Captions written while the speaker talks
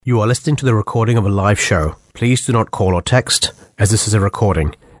You are listening to the recording of a live show. Please do not call or text, as this is a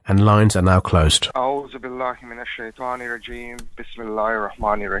recording, and lines are now closed. أعوذ بالله من الشيطان الرجيم. بسم الله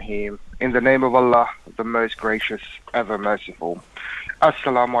الرحمن الرحيم. In the name of Allah, the most gracious, ever merciful.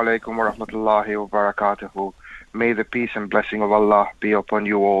 Assalamu alaikum wa rahmatullahi wa barakatuhu. May the peace and blessing of Allah be upon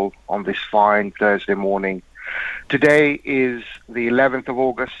you all on this fine Thursday morning. Today is the 11th of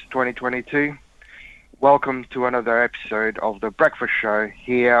August 2022. Welcome to another episode of The Breakfast Show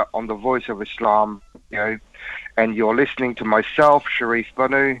here on the Voice of Islam. And you're listening to myself, Sharif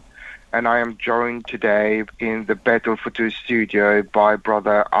Banu, and I am joined today in the Betul Futu studio by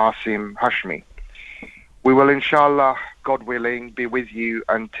brother Asim Hashmi. We will, inshallah, God willing, be with you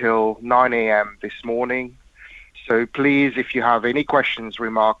until 9 a.m. this morning. So please, if you have any questions,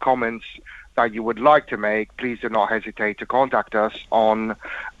 remarks, comments that you would like to make, please do not hesitate to contact us on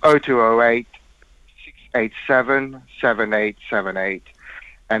 0208 687-7878,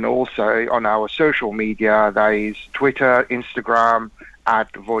 and also on our social media, that is Twitter, Instagram,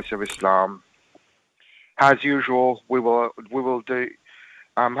 at Voice of Islam. As usual, we will do,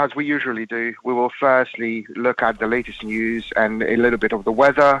 as we usually do, we will firstly look at the latest news and a little bit of the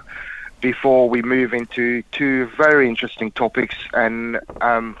weather before we move into two very interesting topics and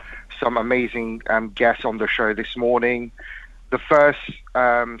some amazing guests on the show this morning. The first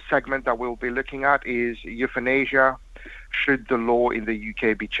segment that we'll be looking at is euthanasia. Should the law in the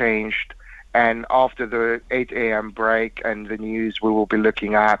UK be changed? And after the 8 a.m. break and the news, we will be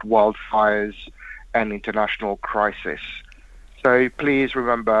looking at wildfires and international crisis. So please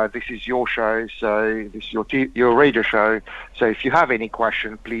remember, this is your show, so this is your radio show. So if you have any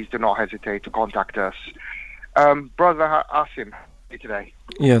question, please do not hesitate to contact us. Brother Asim, how are you today?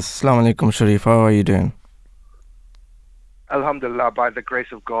 Yes, Assalamu alaikum, Sharif. How are you doing? Alhamdulillah, by the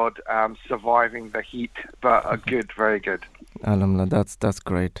grace of God, surviving the heat, but good, very good. Alhamdulillah, that's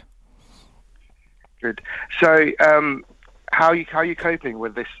great. Good. So, how are you coping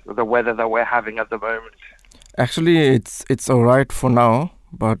with the weather that we're having at the moment? Actually, it's all right for now,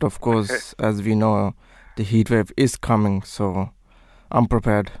 but of course, as we know, the heat wave is coming, so I'm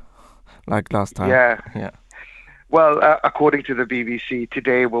prepared, like last time. Yeah. Well, according to the BBC,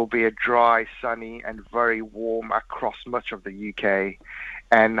 today will be a dry, sunny and very warm across much of the UK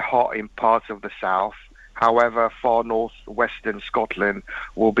and hot in parts of the south. However, far north-western Scotland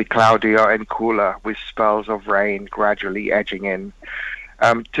will be cloudier and cooler with spells of rain gradually edging in.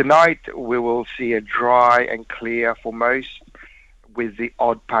 Tonight, we will see a dry and clear for most, with the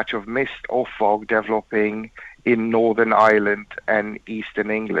odd patch of mist or fog developing in Northern Ireland and eastern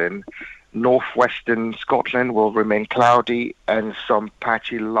England. Northwestern Scotland will remain cloudy and some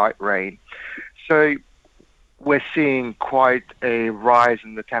patchy light rain. So we're seeing quite a rise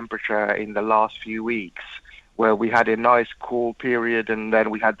in the temperature in the last few weeks, where we had a nice cool period and then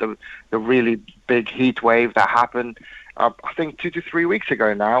we had the really big heat wave that happened, I think 2 to 3 weeks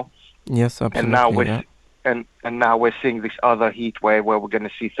ago now. Yes, absolutely. And now we're seeing this other heat wave where we're going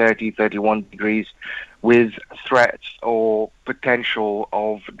to see 30, 31 degrees with threats or potential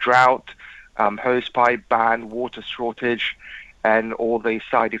of drought, hosepipe ban, water shortage, and all the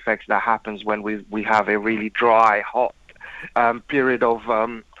side effects that happens when we have a really dry, hot period of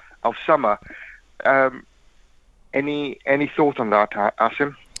summer. Any thought on that,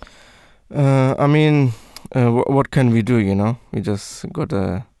 Asim? I mean, what can we do? We just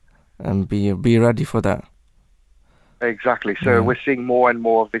gotta be ready for that. Exactly. So we're seeing more and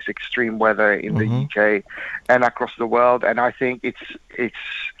more of this extreme weather in the UK and across the world, and I think it's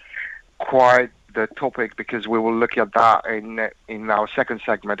quite the topic because we will look at that in our second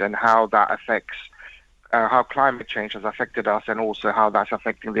segment and how that affects how climate change has affected us and also how that's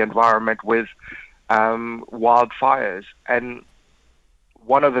affecting the environment with wildfires. And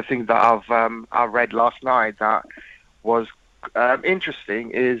one of the things that I read last night that was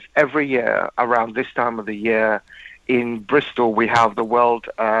interesting is every year around this time of the year in Bristol we have the World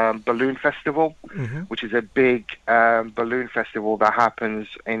Balloon Festival, which is a big balloon festival that happens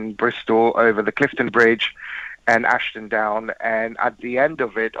in Bristol over the Clifton Bridge and Ashton Down. And at the end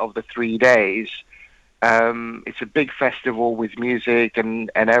of it, of the 3 days, it's a big festival with music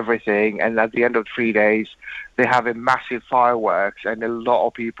and everything. And at the end of 3 days, they have a massive fireworks, and a lot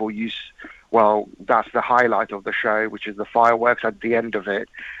of people that's the highlight of the show, which is the fireworks at the end of it.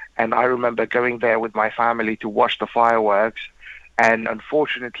 And I remember going there with my family to watch the fireworks. And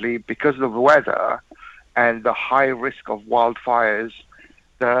unfortunately, because of the weather and the high risk of wildfires,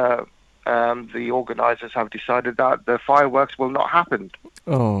 the organizers have decided that the fireworks will not happen.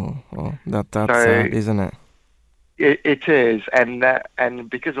 Oh, that's sad, isn't it? It is, and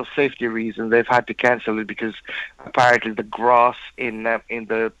because of safety reasons, they've had to cancel it because apparently the grass in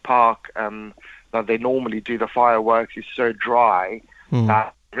the park that they normally do the fireworks is so dry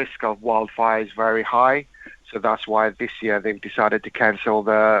that risk of wildfire is very high. So that's why this year they've decided to cancel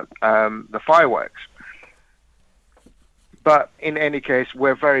the fireworks. But in any case,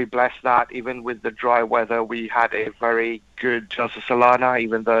 we're very blessed that even with the dry weather, we had a very good Jalsa Salana,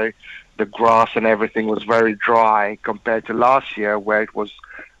 even though the grass and everything was very dry compared to last year, where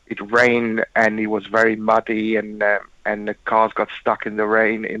it rained and it was very muddy and the cars got stuck in the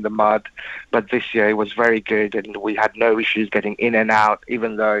rain, in the mud. But this year it was very good and we had no issues getting in and out,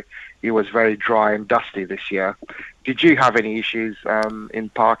 even though it was very dry and dusty this year. Did you have any issues in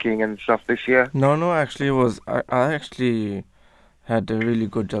parking and stuff this year? No, actually it was I actually had a really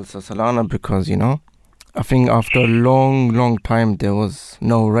good Jalsa Salana because, I think after a long time there was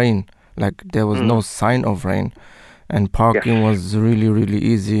no rain. Like there was no sign of rain, and parking was really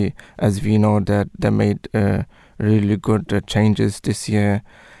easy, as we know that they made really good changes this year,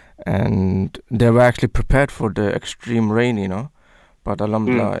 and they were actually prepared for the extreme rain. But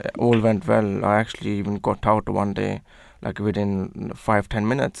alhamdulillah, all went well. I actually even got out one day, like within 5-10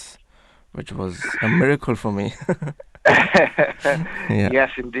 minutes, which was a miracle for me. Yeah. Yes,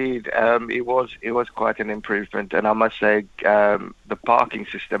 indeed. It was quite an improvement, and I must say, the parking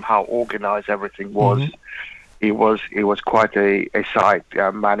system, how organized everything was, it was quite a sight.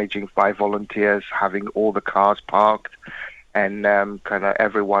 Managing 5 volunteers, having all the cars parked, and kind of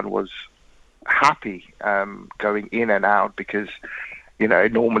everyone was happy going in and out because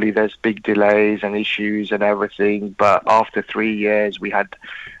normally there's big delays and issues and everything, but after 3 years we had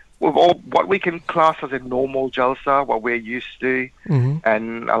what we can class as a normal Jalsa, what we're used to.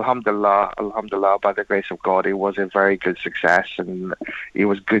 And alhamdulillah, by the grace of God, it was a very good success, and it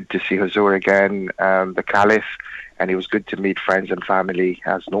was good to see Huzur again, the Caliph, and it was good to meet friends and family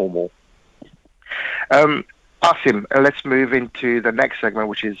as normal. Asim, let's move into the next segment,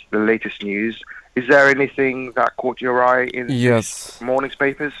 which is the latest news. Is there anything that caught your eye in this morning's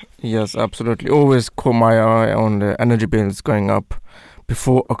papers? Yes, absolutely. Always caught my eye on the energy bills going up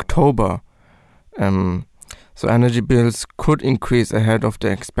before October. So energy bills could increase ahead of the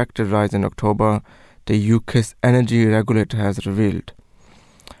expected rise in October, the UK's energy regulator has revealed.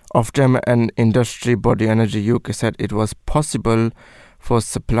 Ofgem and industry body Energy UK said it was possible for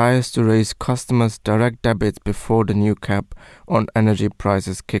suppliers to raise customers' direct debits before the new cap on energy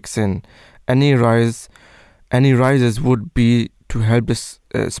prices kicks in. Any rises would be to help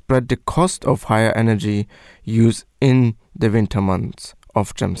spread the cost of higher energy use in the winter months,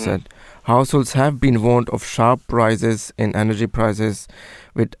 Ofgem said. Households have been warned of sharp rises in energy prices,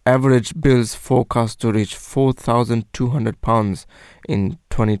 with average bills forecast to reach £4,200 in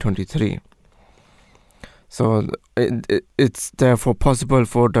 2023. So it's therefore possible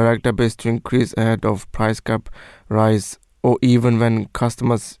for direct debits to increase ahead of price cap rise, or even when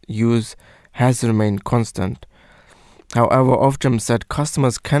customers' use has remained constant. However, Ofgem said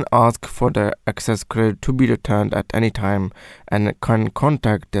customers can ask for their excess credit to be returned at any time and can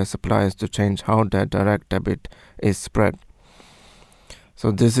contact their suppliers to change how their direct debit is spread.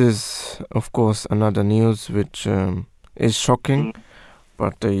 So this is, of course, another news which is shocking,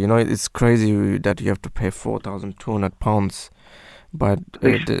 but it's crazy that you have to pay £4,200 by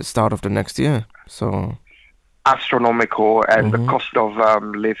the start of the next year. So astronomical, and the cost of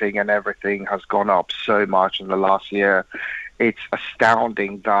living and everything has gone up so much in the last year. It's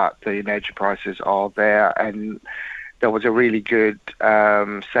astounding that the energy prices are there, and there was a really good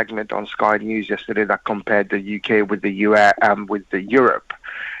segment on Sky News yesterday that compared the UK with the US with the Europe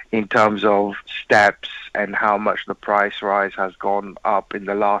in terms of steps and how much the price rise has gone up in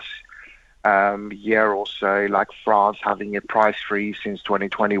the last year or so, like France having a price freeze since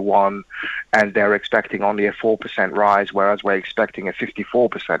 2021, and they're expecting only a 4% rise, whereas we're expecting a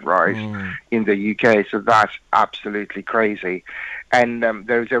 54% rise in the UK. So that's absolutely crazy. And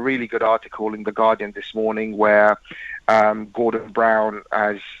there's a really good article in The Guardian this morning where Gordon Brown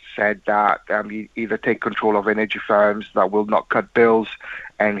has said that you either take control of energy firms that will not cut bills,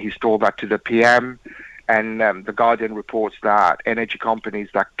 and he's told that to the PM. And The Guardian reports that energy companies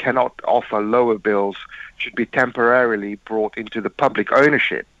that cannot offer lower bills should be temporarily brought into the public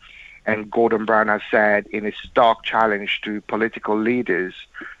ownership. And Gordon Brown has said in a stark challenge to political leaders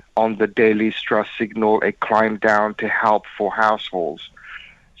on the Daily Trust signal a climb down to help for households.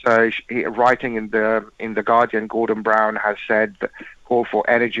 So writing in the Guardian, Gordon Brown has said that call for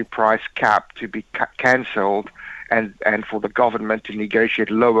energy price cap to be cancelled, and for the government to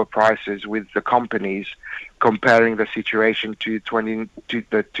negotiate lower prices with the companies, comparing the situation to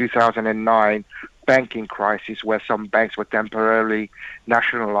the 2009 banking crisis where some banks were temporarily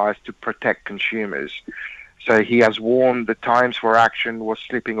nationalized to protect consumers. So he has warned the times for action was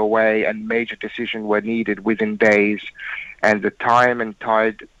slipping away and major decisions were needed within days, and the time and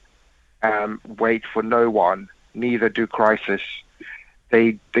tide wait for no one, neither do crisis.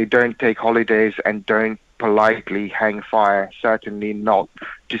 They don't take holidays and don't politely hang fire, certainly not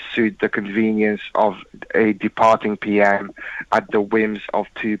to suit the convenience of a departing PM at the whims of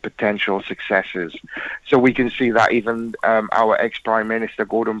two potential successors. So we can see that even our ex-Prime Minister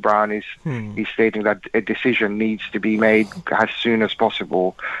Gordon Brown is stating that a decision needs to be made as soon as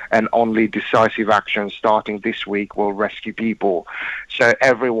possible, and only decisive action starting this week will rescue people. So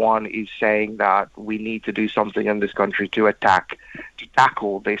everyone is saying that we need to do something in this country to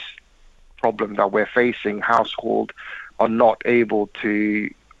tackle this problem that we're facing. Households are not able to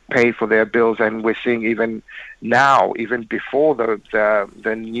pay for their bills, and we're seeing even now, even before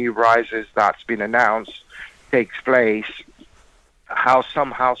the new rises that's been announced takes place, how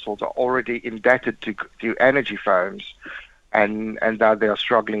some households are already indebted to energy firms, and that they are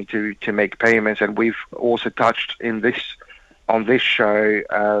struggling to make payments. And we've also touched on this show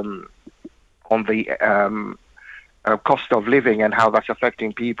on the cost of living and how that's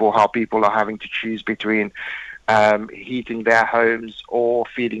affecting people, how people are having to choose between heating their homes or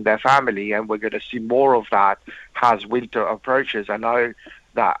feeding their family. And we're going to see more of that as winter approaches. I know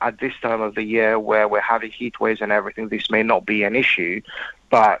that at this time of the year where we're having heat waves and everything, this may not be an issue,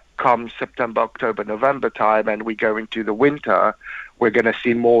 but come September, October, November time and we go into the winter, we're going to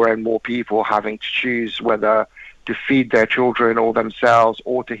see more and more people having to choose whether to feed their children or themselves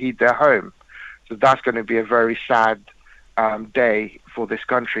or to heat their home. So that's going to be a very sad day for this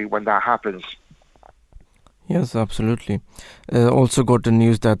country when that happens. Yes, absolutely. Also got the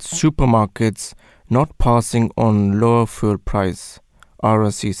news that supermarkets not passing on lower fuel price.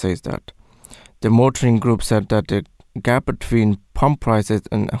 RSC says that. The motoring group said that the gap between pump prices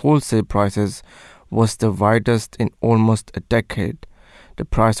and wholesale prices was the widest in almost a decade. The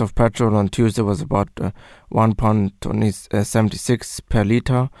price of petrol on Tuesday was about £1.76 per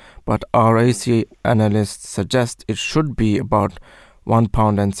litre, but RAC analysts suggest it should be about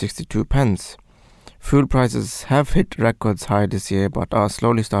 £1.62. Fuel prices have hit records high this year but are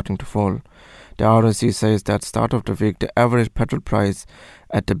slowly starting to fall. The RSC says that start of the week, the average petrol price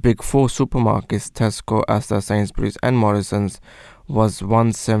at the big four supermarkets, Tesco, Asda, Sainsbury's and Morrison's, was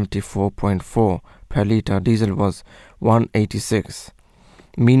 174.4 per litre. Diesel was 186.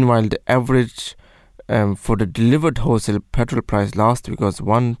 Meanwhile, the average for the delivered wholesale petrol price last week was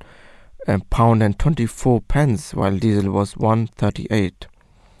 £1.24, while diesel was 1.38.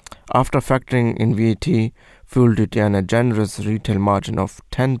 After factoring in VAT, fuel duty and a generous retail margin of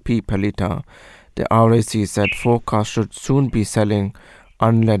 10p per litre, the RAC said forecasts should soon be selling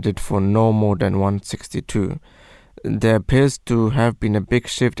unleaded for no more than 162. There appears to have been a big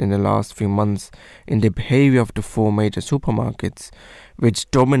shift in the last few months in the behaviour of the four major supermarkets, which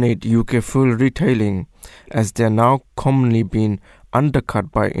dominate UK fuel retailing, as they are now commonly being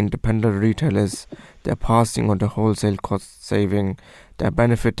undercut by independent retailers. They are passing on the wholesale cost saving. They are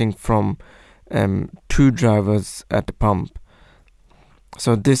benefiting from two drivers at the pump.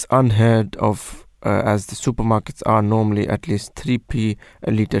 So this unheard of, as the supermarkets are normally at least 3p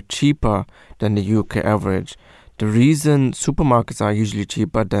a litre cheaper than the UK average. The reason supermarkets are usually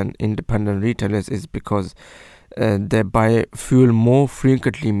cheaper than independent retailers is because they buy fuel more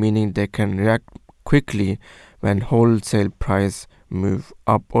frequently, meaning they can react quickly when wholesale price move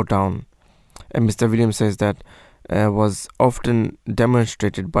up or down. And Mr. Williams says that was often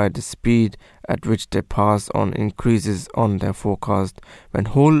demonstrated by the speed at which they pass on increases on their forecast when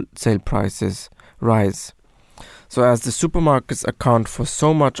wholesale prices rise. So as the supermarkets account for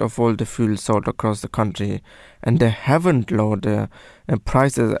so much of all the fuel sold across the country, and they haven't lowered their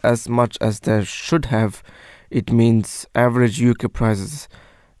prices as much as they should have, it means average UK prices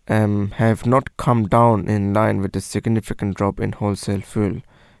have not come down in line with the significant drop in wholesale fuel,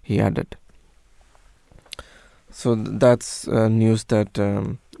 he added. So that's news that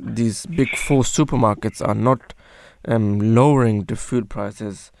these big four supermarkets are not lowering the fuel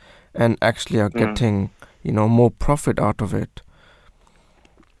prices and actually are getting more profit out of it.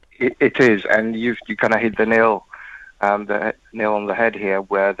 It is, and you kind of hit the nail on the head here,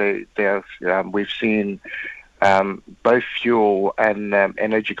 where we've seen both fuel and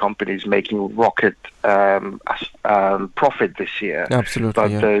energy companies making rocket profit this year. Absolutely, but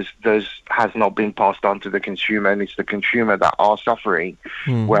yeah. those has not been passed on to the consumer, and it's the consumer that are suffering.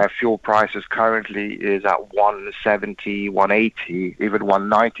 Where fuel prices currently is at 170, 180, even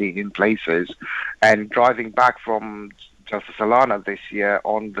 190 in places, and driving back from Jalsa Salana this year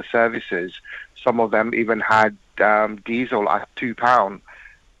on the services. Some of them even had diesel at £2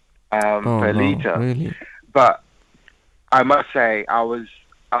 per litre. Really? But I must say, I was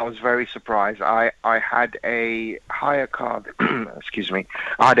very surprised. I had a hire car. Excuse me.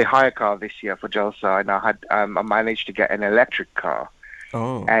 I had a hire car this year for Jalsa, and I managed to get an electric car.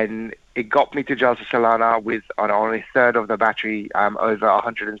 Oh. And it got me to Jalsa Salana with on only a third of the battery, over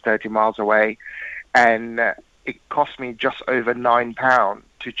 130 miles away, and it cost me just over £9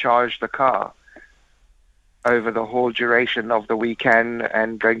 to charge the car over the whole duration of the weekend,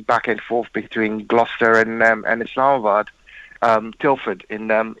 and going back and forth between Gloucester and Islamabad, Tilford in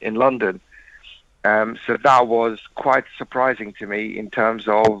London. So that was quite surprising to me in terms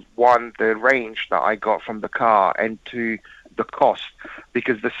of, one, the range that I got from the car, and two, the cost,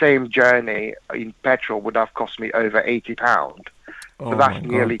 because the same journey in petrol would have cost me over £80. So that's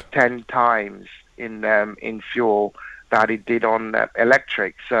nearly 10 times in fuel that it did on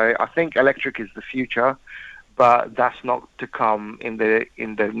electric. So I think electric is the future, but that's not to come in the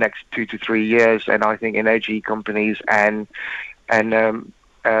next 2 to 3 years. And I think energy companies and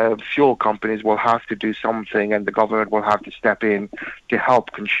fuel companies will have to do something, and the government will have to step in to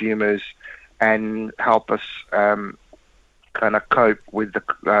help consumers and help us kind of cope with the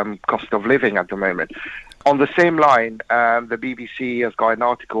cost of living at the moment. On the same line, the BBC has got an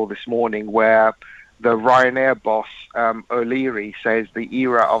article this morning where the Ryanair boss, O'Leary, says the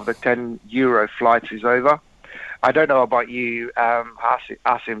era of the €10 flights is over. I don't know about you,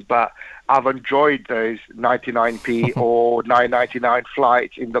 Asim, but I've enjoyed those 99p or 9.99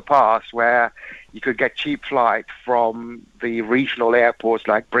 flights in the past, where you could get cheap flights from the regional airports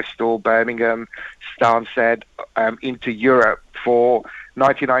like Bristol, Birmingham, Stansted, into Europe for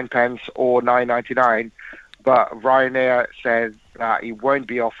 99 pence or 9.99. But Ryanair says that it won't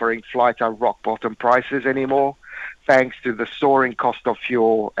be offering flights at rock bottom prices anymore, thanks to the soaring cost of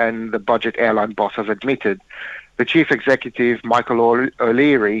fuel, and the budget airline boss has admitted. The chief executive, Michael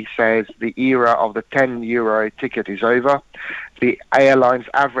O'Leary, says the era of the €10 ticket is over. The airline's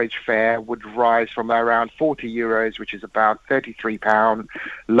average fare would rise from around €40, which is about £33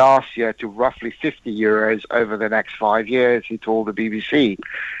 last year, to roughly €50 over the next 5 years, he told the BBC.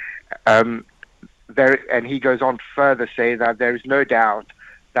 And he goes on to further say that there is no doubt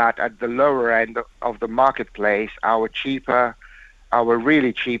that at the lower end of the marketplace, our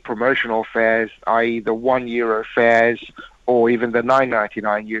really cheap promotional fares, i.e. the €1 fares or even the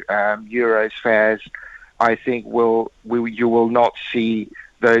 9.99 euros fares, I think you will not see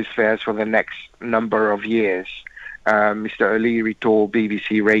those fares for the next number of years. Mr. O'Leary told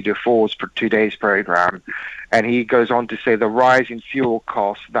BBC Radio 4's today's program, and he goes on to say the rise in fuel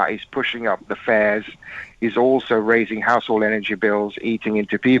costs that is pushing up the fares is also raising household energy bills, eating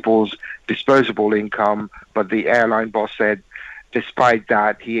into people's disposable income. But the airline boss said, despite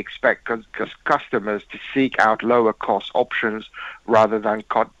that, he expects customers to seek out lower cost options rather than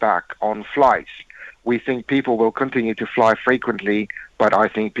cut back on flights. We think people will continue to fly frequently, but I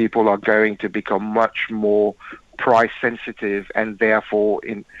think people are going to become much more price sensitive, and therefore,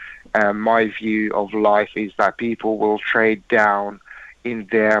 in my view of life, is that people will trade down in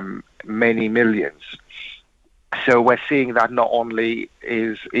their many millions. So we're seeing that not only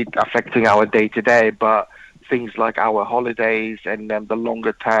is it affecting our day-to-day, but things like our holidays and the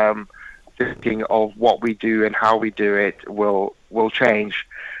longer term thinking of what we do and how we do it will change.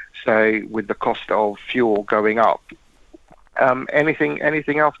 So with the cost of fuel going up. Anything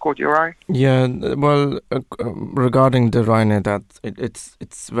else caught your eye? Yeah, well, regarding the Ryanair,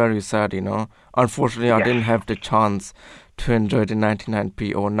 it's very sad, you know. Unfortunately, I didn't have the chance to enjoy the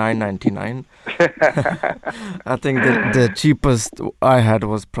 99p or 9.99. I think the cheapest I had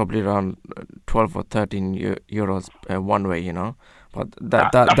was probably around 12 or 13 euros one way, you know. But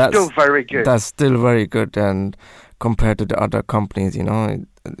that's still very good. That's still very good, and compared to the other companies, you know,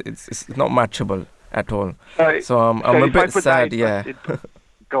 it's not matchable at all. So I'm a bit sad. Yeah.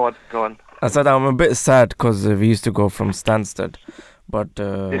 Go on. I said I'm a bit sad because we used to go from Stansted, but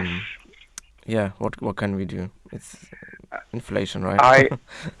yeah, what can we do? It's inflation, right?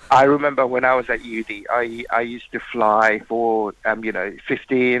 I remember when I was at uni, I used to fly for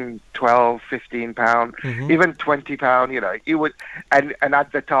 15 pound, even £20. You know, it would, and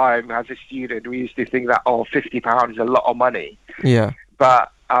at the time as a student, we used to think that £50 is a lot of money. Yeah.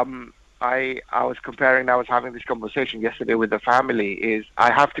 But I was having this conversation yesterday with the family. Is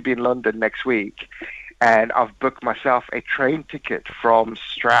I have to be in London next week, and I've booked myself a train ticket from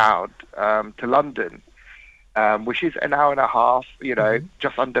Stroud to London, which is an hour and a half. You know,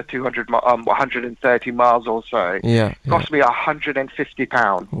 just under 130 miles or so. Yeah. Cost me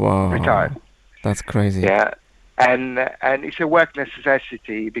 £150. Wow. Return. That's crazy. Yeah. and it's a work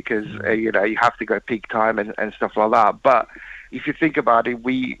necessity because you know, you have to go peak time and stuff like that. But if you think about it,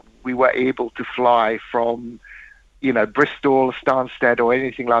 we were able to fly from, you know, Bristol, Stansted, or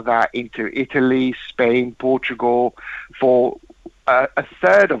anything like that into Italy, Spain, Portugal for a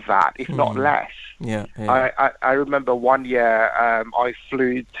third of that, if not less. Yeah. I remember one year I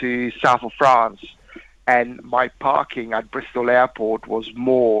flew to south of France, and my parking at Bristol Airport was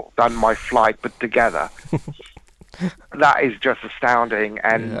more than my flight put together. That is just astounding.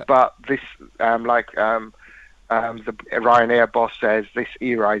 And but this, the Ryanair boss says, this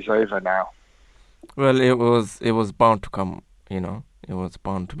era is over now. Well, it was bound to come. You know, it was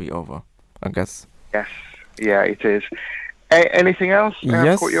bound to be over, I guess. Yes, yeah, it is. Anything else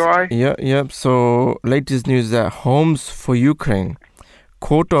caught your eye? Yeah. So, latest news that Homes for Ukraine,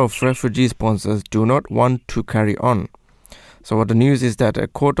 quota of refugee sponsors do not want to carry on. So, what the news is that a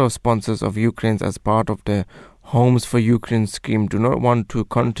quota of sponsors of Ukraine as part of the Homes for Ukraine scheme do not want to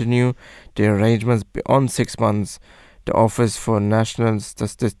continue the arrangements beyond 6 months, the Office for National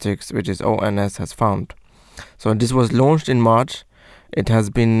Statistics, which is ONS, has found. So, this was launched in March. It has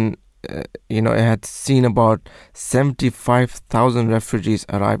been it had seen about 75,000 refugees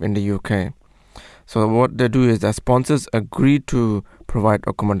arrive in the UK. So what they do is that sponsors agree to provide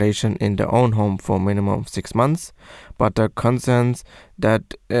accommodation in their own home for a minimum of 6 months, but there are concerns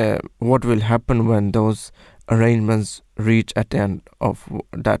that what will happen when those arrangements reach at the end of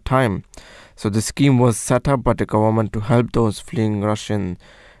that time. So the scheme was set up by the government to help those fleeing Russian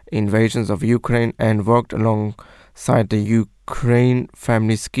invasions of Ukraine and worked alongside the Ukraine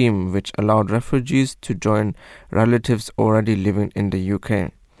Family Scheme, which allowed refugees to join relatives already living in the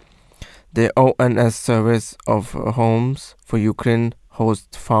UK. The ONS Service of Homes for Ukraine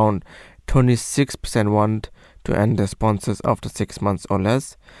hosts found 26% want to end their sponsors after 6 months or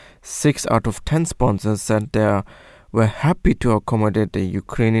less. 6 out of 10 sponsors said they were happy to accommodate the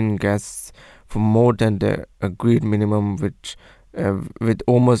Ukrainian guests for more than the agreed minimum, which with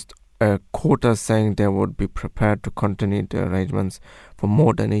almost a quarter saying they would be prepared to continue the arrangements for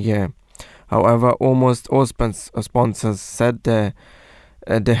more than a year. However, almost all sponsors said they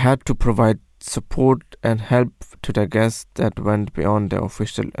had to provide support and help to their guests that went beyond their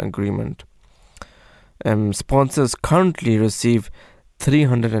official agreement. Sponsors currently receive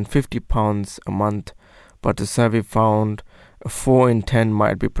 £350 a month, but the survey found 4 in 10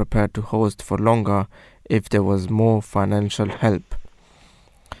 might be prepared to host for longer if there was more financial help.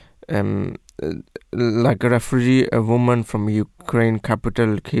 Like a refugee, a woman from Ukraine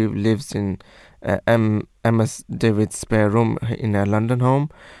capital Kyiv lives in MS David's spare room in a London home.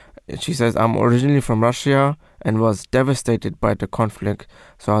 She says, I'm originally from Russia and was devastated by the conflict,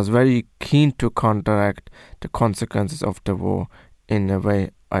 so I was very keen to counteract the consequences of the war in a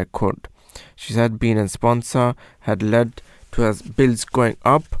way I could. She said being a sponsor had led to her bills going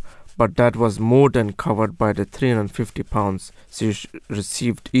up, but that was more than covered by the £350 she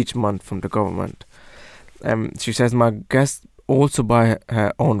received each month from the government. She says, my guests also buy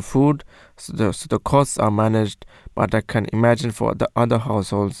her own food, so the costs are managed, but I can imagine for the other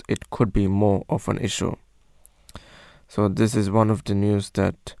households it could be more of an issue. So this is one of the news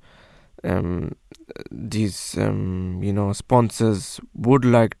that these sponsors would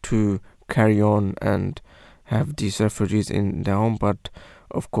like to carry on and have these refugees in their home, but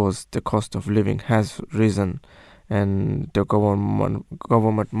of course the cost of living has risen, and the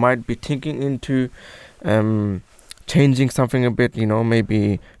government might be thinking into changing something a bit,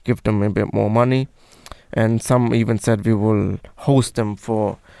 maybe give them a bit more money. And some even said we will host them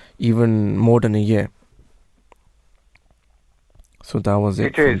for even more than a year. So that was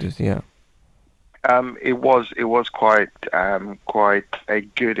it from this, yeah. It was quite a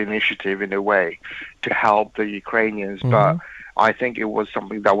good initiative in a way to help the Ukrainians, but I think it was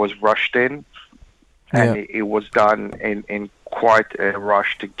something that was rushed in, and it was done in quite a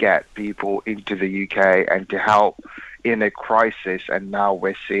rush to get people into the UK and to help in a crisis. And now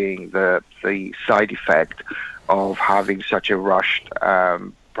we're seeing the side effect of having such a rushed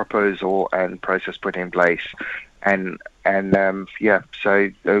proposal and process put in place. So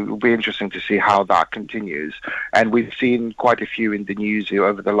it will be interesting to see how that continues. And we've seen quite a few in the news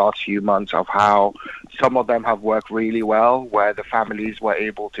over the last few months of how some of them have worked really well, where the families were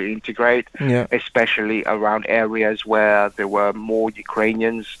able to integrate, especially around areas where there were more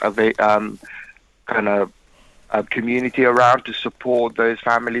Ukrainians community around to support those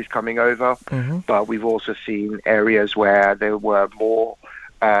families coming over. But we've also seen areas where there were more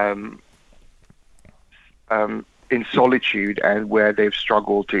in solitude, and where they've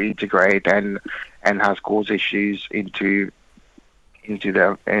struggled to integrate and has caused issues into into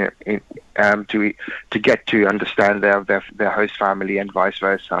their to get to understand their host family and vice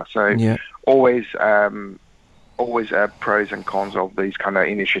versa. So Yeah. always pros and cons of these kind of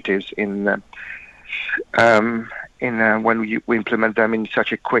initiatives in when we implement them in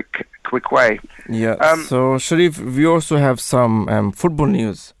such a quick way. Yeah. So, Sharif, we also have some football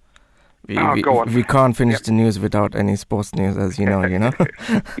news. Go on. We can't finish the news without any sports news, as you know.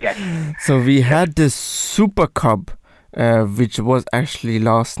 Yes. So we had this Super Cup, which was actually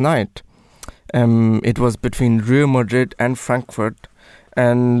last night. It was between Real Madrid and Frankfurt,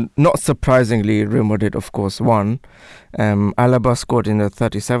 and not surprisingly, Real Madrid, of course, won. Alaba scored in the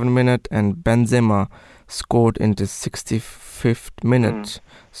 37th minute, and Benzema scored in the 65th minute.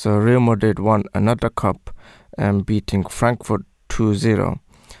 So Real Madrid won another cup, beating Frankfurt 2-0.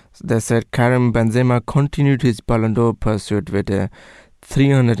 They said Karim Benzema continued his Ballon d'Or pursuit with a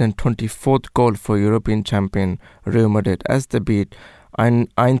 324th goal for European champion Real Madrid as they beat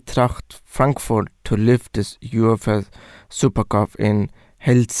Eintracht Frankfurt to lift this UEFA Super Cup in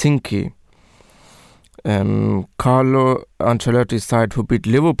Helsinki. Carlo Ancelotti's side, who beat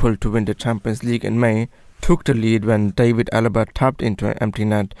Liverpool to win the Champions League in May, took the lead when David Alaba tapped into an empty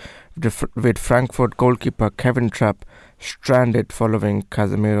net with Frankfurt goalkeeper Kevin Trapp stranded following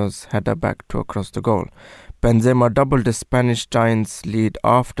Casemiro's header back to across the goal. Benzema doubled the Spanish Giants' lead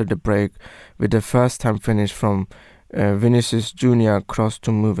after the break with a first-time finish from Vinicius Jr. cross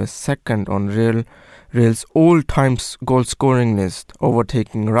to move a second on Real's all-time goal-scoring list,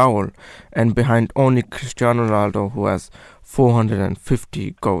 overtaking Raul and behind only Cristiano Ronaldo, who has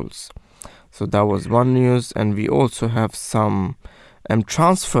 450 goals. So that was one news, and we also have some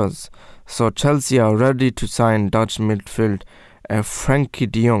transfers. So Chelsea are ready to sign Dutch midfield Frankie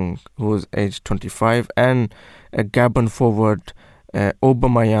de Jong, who is aged 25, and Gabon forward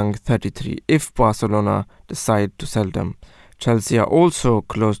Aubameyang, 33, if Barcelona decide to sell them. Chelsea are also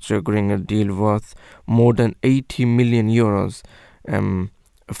close to agreeing a deal worth more than 80 million euros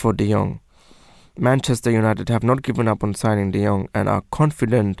for de Jong. Manchester United have not given up on signing de Jong and are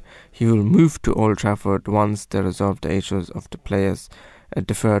confident he will move to Old Trafford once they resolve the issues of the players'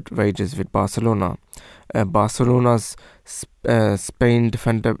 deferred wages with Barcelona. Barcelona's Spain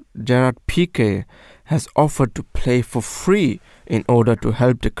defender Gerard Piqué has offered to play for free in order to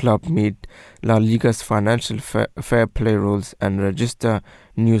help the club meet La Liga's financial fair play rules and register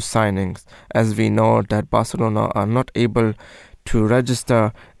new signings, as we know that Barcelona are not able to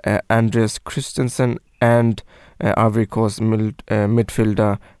register Andreas Christensen and Ivory Coast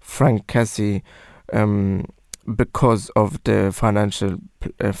midfielder Frank Kessie because of the financial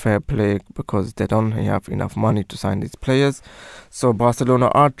fair play, because they don't have enough money to sign these players. So Barcelona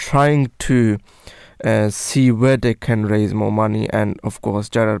are trying to see where they can raise more money, and of course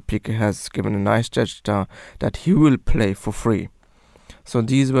Gerard Piqué has given a nice gesture that he will play for free. So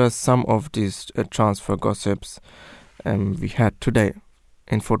these were some of these transfer gossips we had today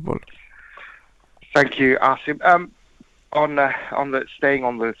in football. Thank you, Asim. On the staying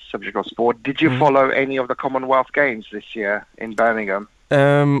on the subject of sport, did you follow any of the Commonwealth Games this year in Birmingham?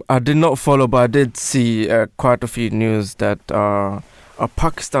 I did not follow, but I did see quite a few news that our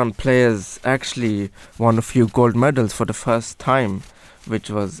Pakistan players actually won a few gold medals for the first time, which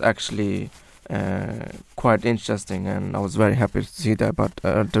was actually quite interesting, and I was very happy to see that, but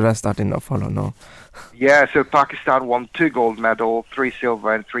the rest I did not follow, no. Yeah, so Pakistan won 2 gold medals, 3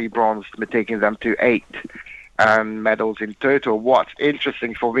 silver and 3 bronze, taking them to 8 medals in total. What's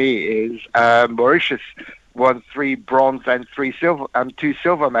interesting for me is Mauritius won 3 bronze and 3 silver and 2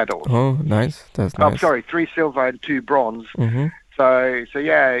 silver medals. Oh, nice. That's nice. I'm sorry, 3 silver and 2 bronze. Mm-hmm. So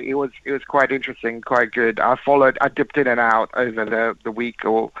yeah, it was quite interesting, quite good. I dipped in and out over the week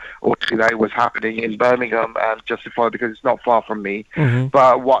or two that it was happening in Birmingham, just to follow because it's not far from me. Mm-hmm.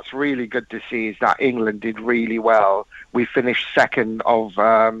 But what's really good to see is that England did really well. We finished second of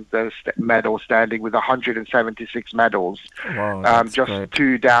the medal standing with 176 medals. Wow, just great.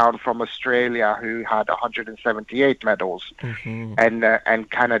 2 down from Australia, who had 178 medals, Mm-hmm. and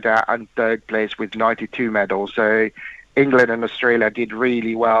Canada in third place with 92 medals. So England and Australia did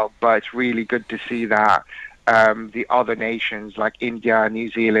really well, but it's really good to see that the other nations like India, New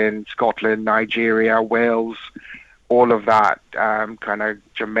Zealand, Scotland, Nigeria, Wales, all of that, kind of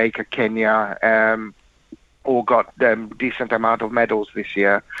Jamaica, Kenya, all got decent amount of medals this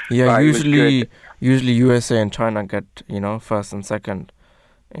year. Yeah, usually USA and China get first and second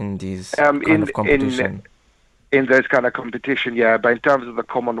in these kind of competition. In those kind of competition, yeah. But in terms of the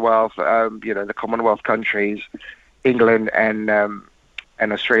Commonwealth, the Commonwealth countries, England and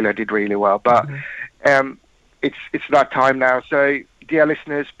Australia did really well. But it's that time now. So, dear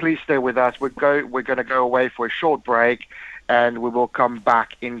listeners, please stay with us. We're going to go away for a short break, and we will come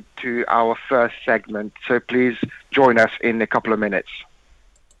back into our first segment. So please join us in a couple of minutes.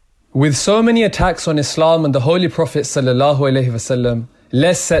 With so many attacks on Islam and the Holy Prophet ﷺ,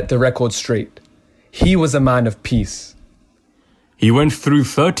 let's set the record straight. He was a man of peace. He went through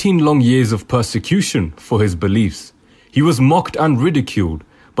 13 long years of persecution for his beliefs. He was mocked and ridiculed,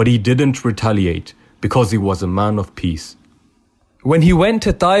 but he didn't retaliate because he was a man of peace. When he went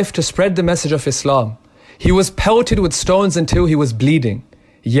to Taif to spread the message of Islam, he was pelted with stones until he was bleeding.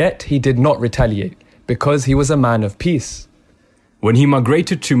 Yet he did not retaliate because he was a man of peace. When he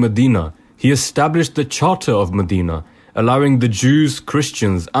migrated to Medina, he established the Charter of Medina, allowing the Jews,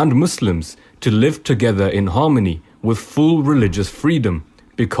 Christians and Muslims to live together in harmony with full religious freedom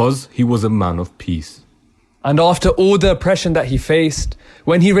because he was a man of peace. And after all the oppression that he faced,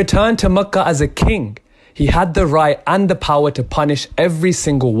 when he returned to Mecca as a king, he had the right and the power to punish every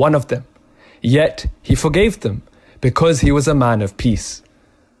single one of them. Yet he forgave them because he was a man of peace.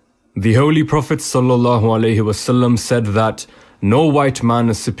 The Holy Prophet ﷺ said that no white man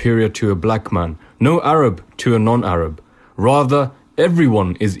is superior to a black man, no Arab to a non-Arab. Rather,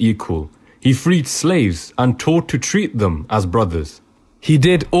 everyone is equal. He freed slaves and taught to treat them as brothers. He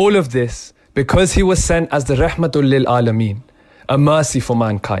did all of this because he was sent as the Rahmatul lil Alameen, a mercy for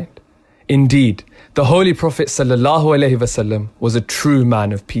mankind. Indeed, the Holy Prophet ﷺ was a true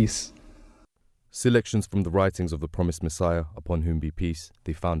man of peace. Selections from the writings of the promised Messiah, upon whom be peace,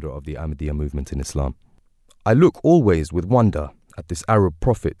 the founder of the Ahmadiyya movement in Islam. I look always with wonder at this Arab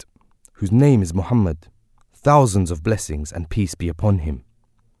prophet, whose name is Muhammad. Thousands of blessings and peace be upon him.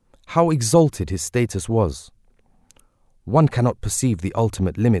 How exalted his status was. One cannot perceive the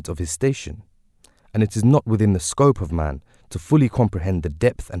ultimate limit of his station, and it is not within the scope of man to fully comprehend the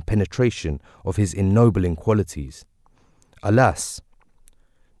depth and penetration of his ennobling qualities. Alas,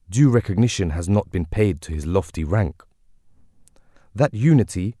 due recognition has not been paid to his lofty rank. That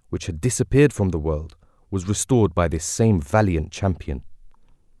unity which had disappeared from the world was restored by this same valiant champion.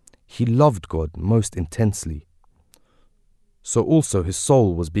 He loved God most intensely. So also his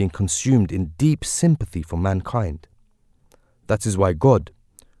soul was being consumed in deep sympathy for mankind. That is why God,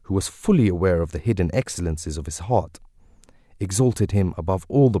 who was fully aware of the hidden excellences of his heart, exalted him above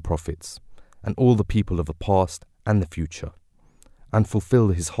all the prophets and all the people of the past and the future, and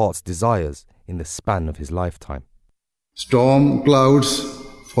fulfilled his heart's desires in the span of his lifetime. Storm clouds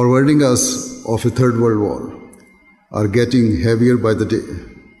forwarding us of a third world war are getting heavier by the day.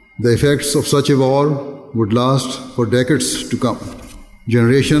 The effects of such a war would last for decades to come.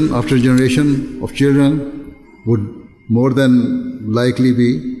 Generation after generation of children would more than likely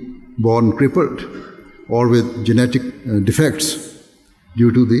be born crippled or with genetic defects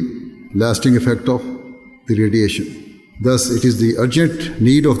due to the lasting effect of the radiation. Thus, it is the urgent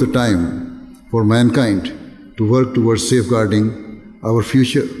need of the time for mankind to work towards safeguarding our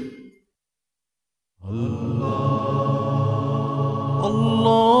future.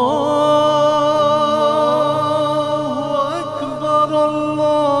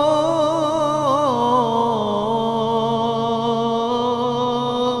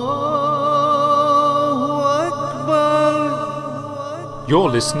 You're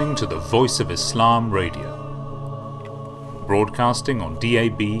listening to the Voice of Islam Radio, broadcasting on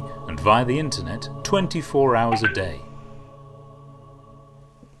DAB and via the internet 24 hours a day.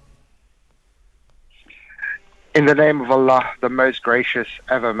 In the name of Allah, the most gracious,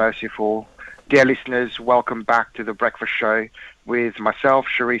 ever merciful. Dear listeners, welcome back to the Breakfast Show with myself,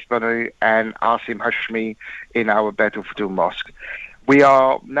 Sharif Banu, and Asim Hashmi in our Baitul Futuh Mosque. We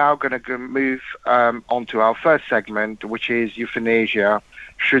are now going to move on to our first segment, which is euthanasia,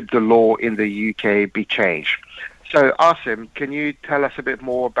 should the law in the UK be changed? So, Asim, can you tell us a bit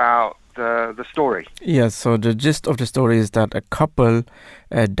more about the story? Yes, so the gist of the story is that a couple,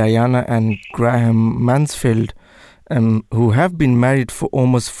 Diana and Graham Mansfield, who have been married for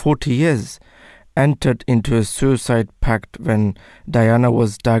almost 40 years, entered into a suicide pact when Diana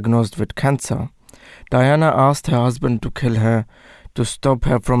was diagnosed with cancer. Diana asked her husband to kill her to stop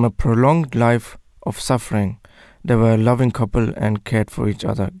her from a prolonged life of suffering. They were a loving couple and cared for each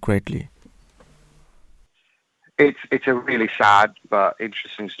other greatly. It's a really sad but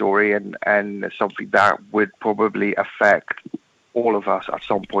interesting story, and something that would probably affect all of us at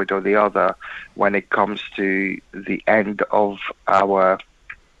some point or the other when it comes to the end of our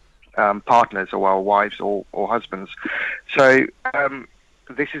partners or our wives or husbands. So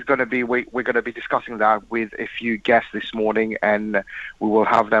this is going to be, we're going to be discussing that with a few guests this morning, and we will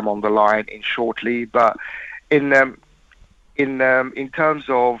have them on the line in shortly. But in terms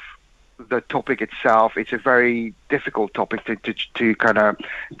of the topic itself. It's a very difficult topic to kind of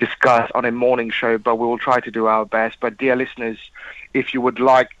discuss on a morning show, but we will try to do our best. But dear listeners, if you would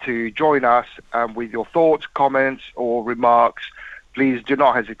like to join us with your thoughts, comments or remarks, please do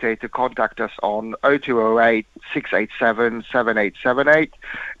not hesitate to contact us on 0208 687 7878.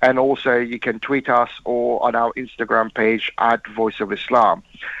 And also you can tweet us or on our Instagram page at Voice of Islam.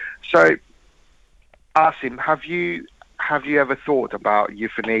 So, Asim, have you ever thought about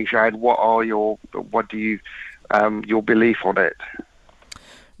euthanasia, and your belief on it?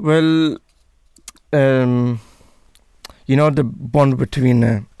 Well, the bond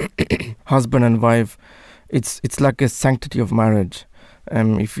between husband and wife, it's like a sanctity of marriage.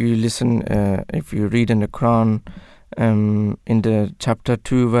 If you read in the Quran, in the chapter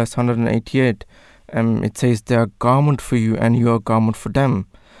 2, verse 188, it says they are garment for you and you are garment for them.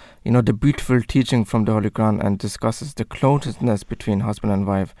 The beautiful teaching from the Holy Quran and discusses the closeness between husband and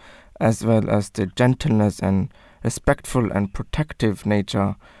wife, as well as the gentleness and respectful and protective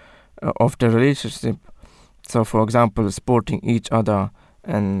nature of the relationship. So, for example, supporting each other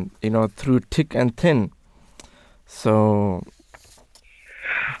and, through thick and thin. So...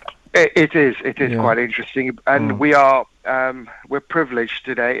 It is quite interesting. And we're privileged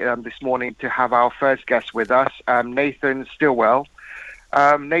today, this morning, to have our first guest with us, Nathan Stillwell.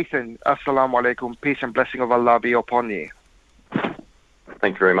 Nathan, assalamu alaikum, peace and blessing of Allah be upon you.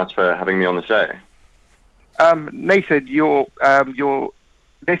 Thank you very much for having me on the show. Nathan,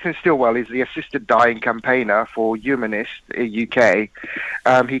 Nathan Stillwell is the assisted dying campaigner for Humanist UK.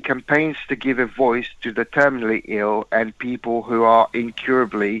 He campaigns to give a voice to the terminally ill and people who are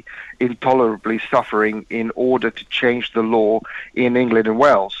incurably, intolerably suffering in order to change the law in England and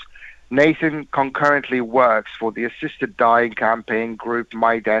Wales. Nathan concurrently works for the assisted dying campaign group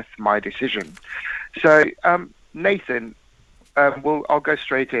My Death, My Decision. So, Nathan, I'll go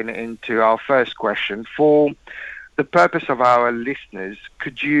straight into our first question. For the purpose of our listeners,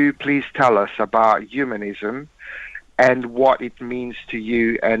 could you please tell us about humanism and what it means to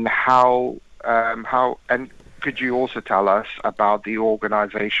you, and and could you also tell us about the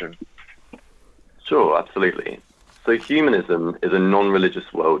organization? Sure, absolutely. So humanism is a non-religious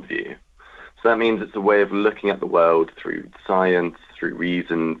worldview. So that means it's a way of looking at the world through science, through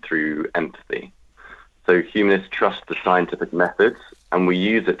reason, through empathy. So humanists trust the scientific methods, and we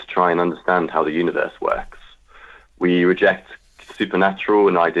use it to try and understand how the universe works. We reject supernatural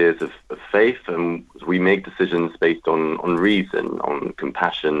and ideas of faith, and we make decisions based on reason, on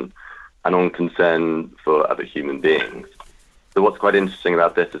compassion, and on concern for other human beings. So what's quite interesting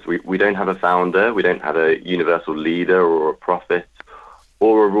about this is we don't have a founder, we don't have a universal leader or a prophet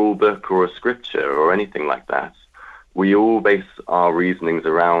or a rule book or a scripture or anything like that. We all base our reasonings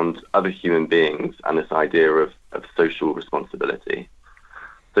around other human beings and this idea of social responsibility.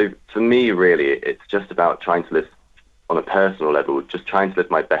 So for me, really, it's just about trying to live on a personal level, just trying to live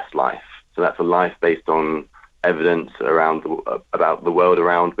my best life. So that's a life based on evidence about the world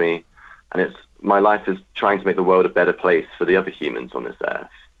around me. And my life is trying to make the world a better place for the other humans on this earth.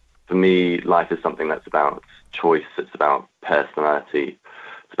 For me, life is something that's about choice, it's about personality,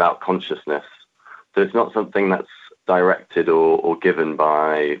 it's about consciousness. So it's not something that's directed or given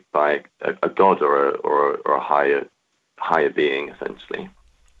by a god or a higher being, essentially.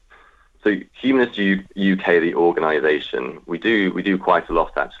 So Humanist UK, the organisation, we do quite a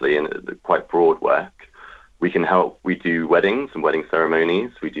lot actually, and quite broad work. We can help. We do weddings and wedding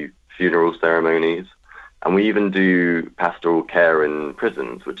ceremonies. We do funeral ceremonies, and we even do pastoral care in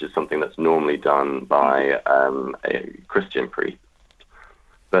prisons, which is something that's normally done by a Christian priest.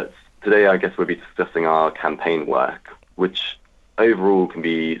 But today, I guess we'll be discussing our campaign work, which overall can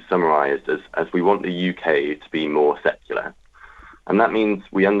be summarised as we want the UK to be more secular. And that means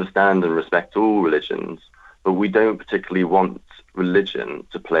we understand and respect all religions, but we don't particularly want religion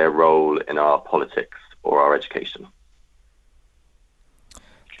to play a role in our politics or our education.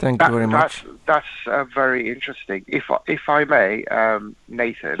 Thank you very much. That's very interesting. If I may,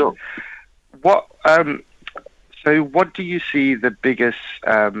 Nathan, sure. What do you see the biggest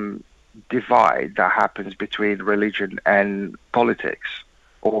divide that happens between religion and politics,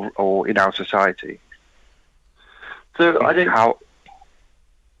 or in our society? So I think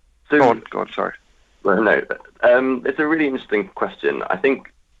Go on, sorry. Well, no, it's a really interesting question. I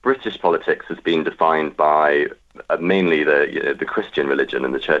think British politics has been defined by mainly the Christian religion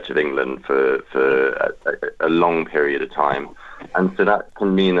and the Church of England for a long period of time, and so that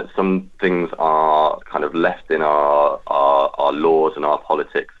can mean that some things are kind of left in our laws and our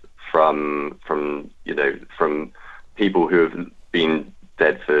politics from people who have been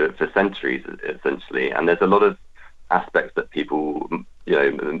dead for centuries, essentially. And there's a lot of aspects that people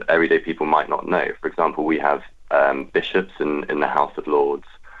everyday people might not know. For example, we have bishops in the House of Lords,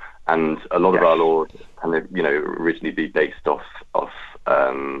 and a lot of our laws kind of originally be based off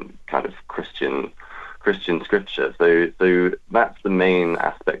kind of Christian scripture. So that's the main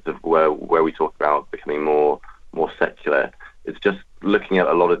aspect of where we talk about becoming more secular. It's just looking at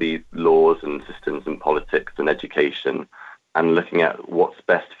a lot of these laws and systems and politics and education, and looking at what's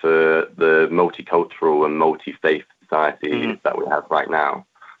best for the multicultural and multi-faith society that we have right now.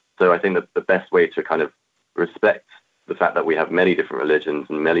 So I think that the best way to kind of respect the fact that we have many different religions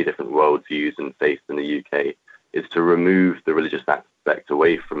and many different worldviews and faiths in the UK is to remove the religious aspect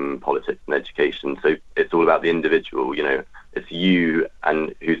away from politics and education. So it's all about the individual, it's you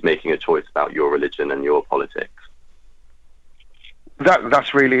and who's making a choice about your religion and your politics.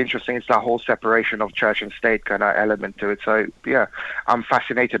 That's really interesting. It's that whole separation of church and state kind of element to it. So, yeah, I'm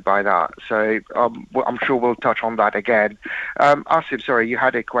fascinated by that. So I'm sure we'll touch on that again. Asif, sorry, you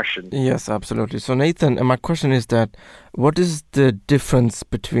had a question. Yes, absolutely. So, Nathan, my question is that what is the difference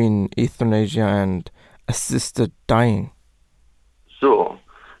between euthanasia and assisted dying? Sure.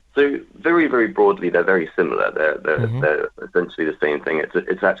 So very, very broadly, they're very similar. They're essentially the same thing.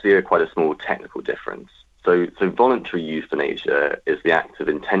 It's actually quite a small technical difference. So voluntary euthanasia is the act of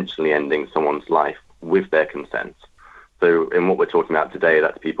intentionally ending someone's life with their consent. So in what we're talking about today,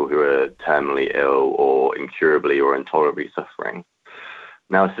 that's people who are terminally ill or incurably or intolerably suffering.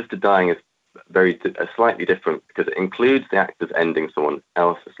 Now, assisted dying is slightly different because it includes the act of ending someone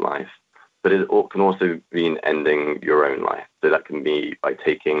else's life, but it can also mean ending your own life. So that can be by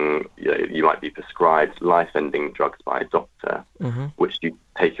taking, you might be prescribed life-ending drugs by a doctor, which you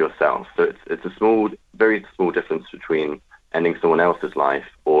take yourself. So it's a very small difference between ending someone else's life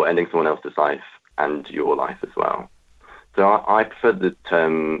or ending someone else's life and your life as well. So I prefer the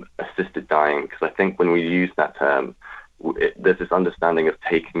term assisted dying because I think when we use that term, there's this understanding of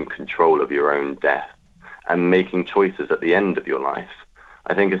taking control of your own death and making choices at the end of your life.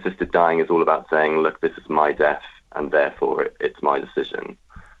 I think assisted dying is all about saying, look, this is my death, and therefore it's my decision.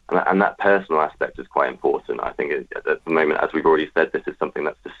 And that personal aspect is quite important. I think at the moment, as we've already said, this is something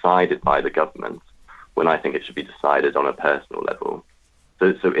that's decided by the government, when I think it should be decided on a personal level.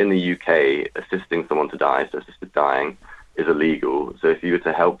 So in the UK, assisting someone to die, so assisted dying, is illegal. So if you were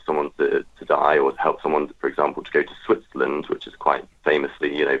to help someone to die, or to help someone, for example, to go to Switzerland, which is quite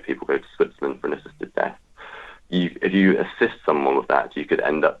famously, people go to Switzerland for an assisted death, if you assist someone with that, you could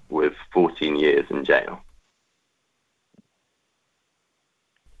end up with 14 years in jail.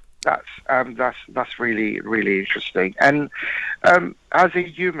 That's really, really interesting. And as a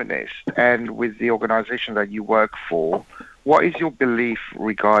humanist, and with the organization that you work for, what is your belief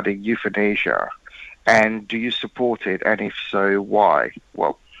regarding euthanasia? And do you support it? And if so, why?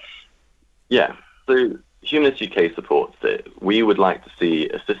 Well, yeah. So Humanist UK supports it. We would like to see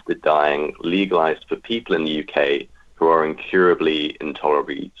assisted dying legalized for people in the UK who are incurably,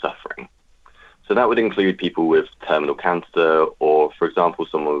 intolerably suffering. So that would include people with terminal cancer, or, for example,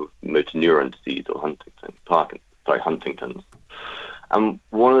 someone with motor neuron disease or Huntington's. And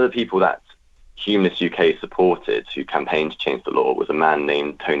one of the people that Humanist UK supported, who campaigned to change the law, was a man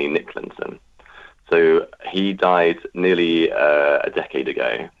named Tony Nicklinson. So he died nearly a decade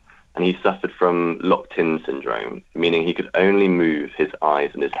ago, and he suffered from locked-in syndrome, meaning he could only move his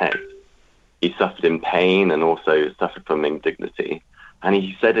eyes and his head. He suffered in pain and also suffered from indignity. And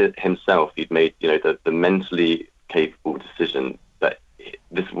he said it himself, he'd made, the mentally capable decision that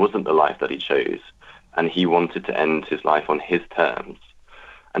this wasn't the life that he chose, and he wanted to end his life on his terms.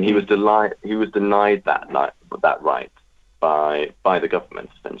 And he was denied that right by the government,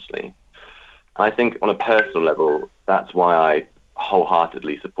 essentially. And I think on a personal level, that's why I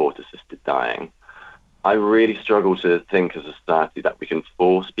wholeheartedly support assisted dying. I really struggle to think as a society that we can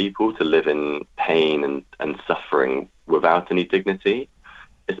force people to live in pain and suffering without any dignity,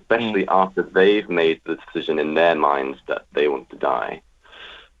 especially after they've made the decision in their minds that they want to die.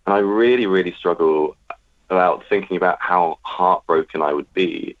 And I really, really struggle about thinking about how heartbroken I would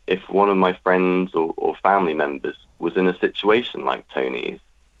be if one of my friends or family members was in a situation like Tony's,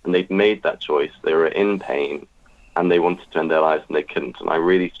 and they'd made that choice, they were in pain, and they wanted to end their lives and they couldn't. And I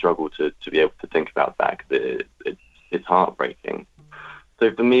really struggle to be able to think about that because it's heartbreaking.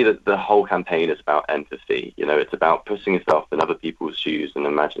 So for me, the whole campaign is about empathy. It's about putting yourself in other people's shoes and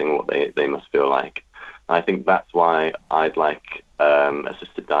imagining what they must feel like. And I think that's why I'd like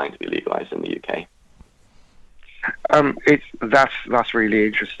assisted dying to be legalized in the UK. That's really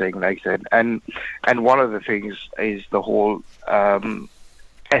interesting, Nathan. And one of the things is the whole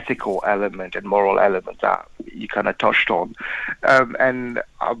ethical element and moral element that you kind of touched on. And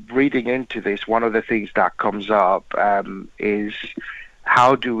reading into this, one of the things that comes up is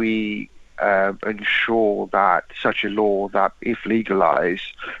how do we ensure that such a law that, if legalized,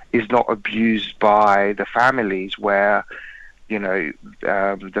 is not abused by the families where,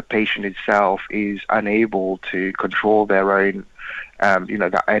 the patient itself is unable to control their own,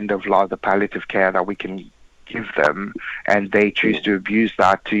 the end of life, the palliative care that we can give them, and they choose to abuse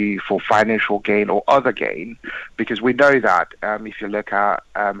that for financial gain or other gain, because we know that if you look at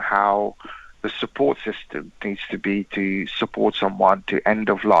how the support system needs to be to support someone to end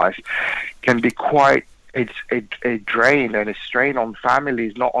of life, can be quite a drain and a strain on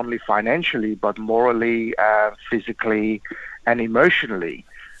families, not only financially but morally, physically, and emotionally.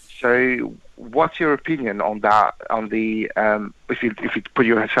 So, what's your opinion on that? On the if you put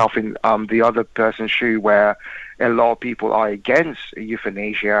yourself in the other person's shoe, where a lot of people are against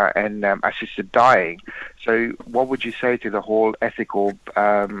euthanasia and assisted dying. So, what would you say to the whole ethical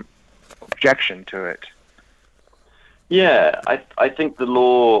objection to it? Yeah, I think the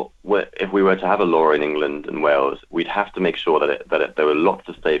law, if we were to have a law in England and Wales, we'd have to make sure that there were lots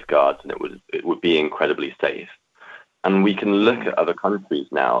of safeguards and it would be incredibly safe. And we can look at other countries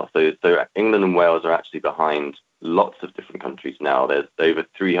now. So England and Wales are actually behind lots of different countries now. There's over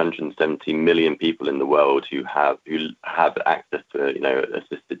 370 million people in the world who have access to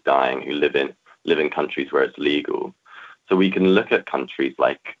assisted dying, who live in countries where it's legal. So we can look at countries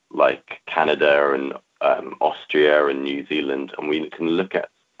like Canada and Austria and New Zealand, and we can look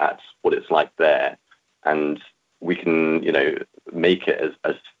at what it's like there, and we can make it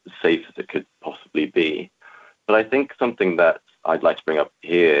as safe as it could possibly be. But I think something that I'd like to bring up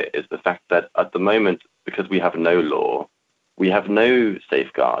here is the fact that at the moment, because we have no law, we have no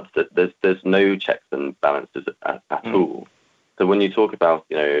safeguards, that there's no checks and balances at all. So when you talk about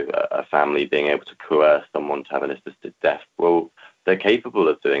a family being able to coerce someone to have an assisted death, well, they're capable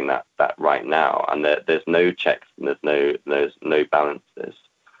of doing that right now, and there's no checks and there's no balances.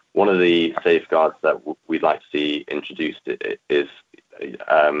 One of the safeguards that we'd like to see introduced is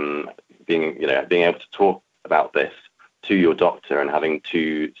being able to talk about this to your doctor and having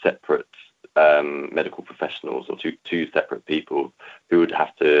two separate medical professionals or two separate people who would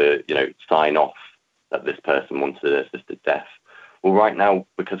have to sign off that this person wanted an assisted death. Well, right now,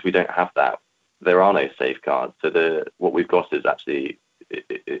 because we don't have that, there are no safeguards. So what we've got is actually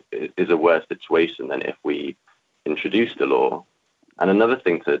is a worse situation than if we introduced the law. And another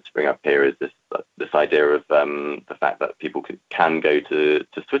thing to bring up here is this idea of the fact that people can go to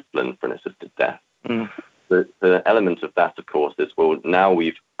Switzerland for an assisted death. The element of that, of course, is, well, now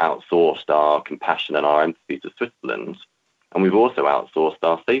we've outsourced our compassion and our empathy to Switzerland, and we've also outsourced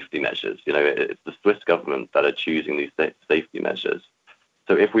our safety measures. It's the Swiss government that are choosing these safety measures.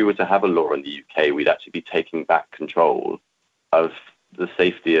 So if we were to have a law in the UK, we'd actually be taking back control of the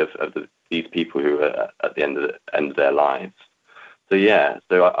safety of these people who are at the end of their lives. So yeah,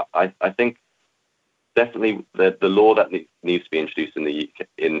 I think definitely the law that needs to be introduced in the UK,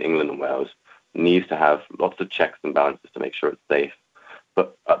 in England and Wales, needs to have lots of checks and balances to make sure it's safe.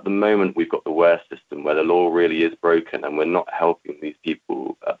 But at the moment, we've got the worst system where the law really is broken and we're not helping these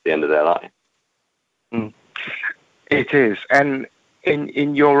people at the end of their life. It is. And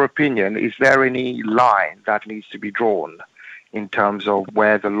in your opinion, is there any line that needs to be drawn in terms of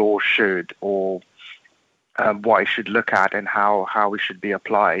where the law should or what it should look at and how it should be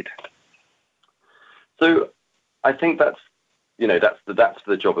applied? So I think that's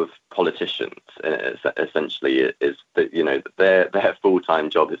the job of politicians. Essentially, is that their full-time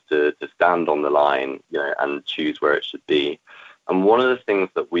job is to stand on the line, and choose where it should be. And one of the things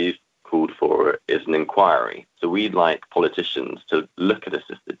that we've called for is an inquiry. So we'd like politicians to look at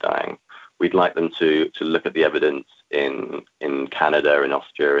assisted dying. We'd like them to look at the evidence in Canada, in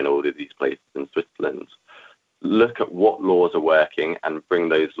Austria, in all of these places, in Switzerland. Look at what laws are working and bring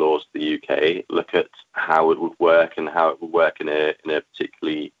those laws to the UK. Look at how it would work and how it would work in a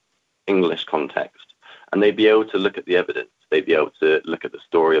particularly English context. And they'd be able to look at the evidence. They'd be able to look at the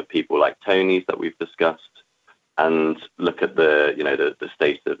story of people like Tony's that we've discussed, and look at the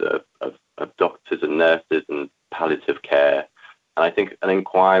state of doctors and nurses and palliative care. And I think an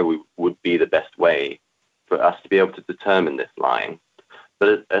inquiry would be the best way for us to be able to determine this line.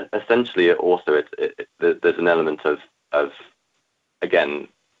 But essentially, also, there's an element of again,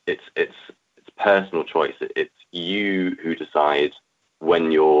 it's personal choice. It's you who decide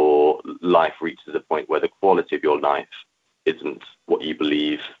when your life reaches a point where the quality of your life isn't what you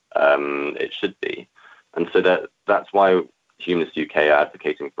believe it should be. And so that's why Humanists UK are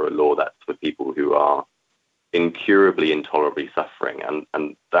advocating for a law that's for people who are incurably, intolerably suffering.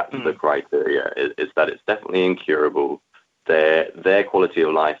 And that's the criteria, is that it's definitely incurable. their quality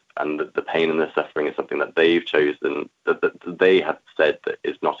of life and the pain and the suffering is something that they've chosen, that they have said that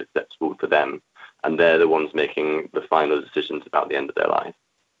is not acceptable for them, and they're the ones making the final decisions about the end of their life.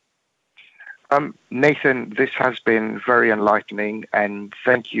 Nathan, this has been very enlightening, and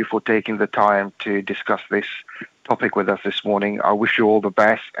thank you for taking the time to discuss this topic with us this morning. I wish you all the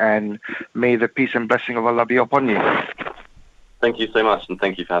best, and may the peace and blessing of Allah be upon you. Thank you so much, and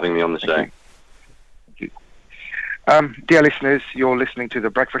thank you for having me on the show. Thank you. Dear listeners, you're listening to The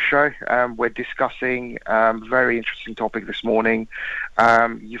Breakfast Show. We're discussing a very interesting topic this morning,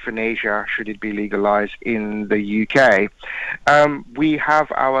 euthanasia, should it be legalized in the UK? We have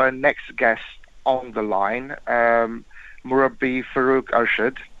our next guest on the line, Murabbi Farooq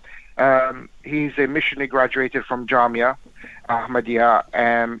Arshad. He's a missionary graduated from Jamia Ahmadiyya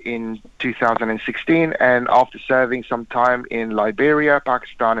in 2016, and after serving some time in Liberia,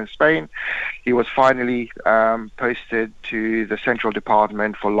 Pakistan and Spain, he was finally posted to the Central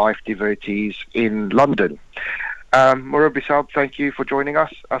Department for Life Devotees in London. Murabbi Saab, thank you for joining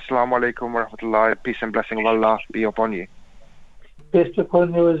us. Assalamu alaikum wa rahmatullah. Peace and blessing of Allah be upon you. Peace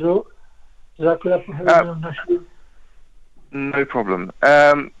upon you as well. No problem.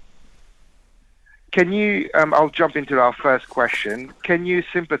 Can you, I'll jump into our first question. Can you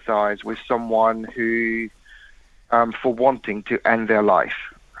sympathize with someone who, for wanting to end their life?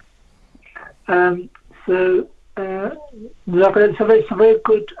 It's a very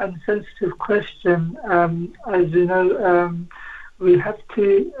good and sensitive question. As you know, we have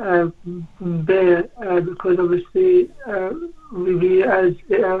to bear, because obviously we as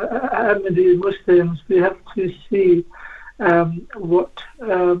Ahmadi Muslims, we have to see what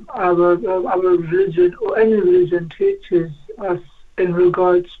our religion or any religion teaches us in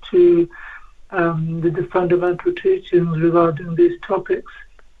regards to the fundamental teachings regarding these topics.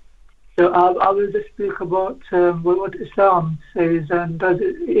 So I will just speak about what Islam says and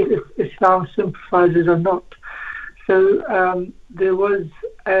if Islam sympathizes or not. So there was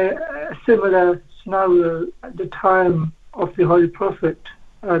a similar scenario at the time of the Holy Prophet,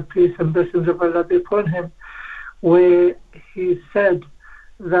 peace and blessings of Allah be upon him, where he said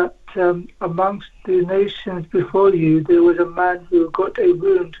that amongst the nations before you, there was a man who got a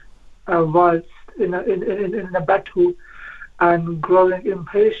wound whilst in a battle, and growing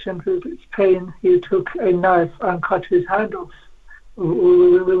impatient with its pain, he took a knife and cut his hand off,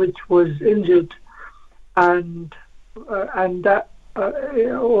 which was injured, and that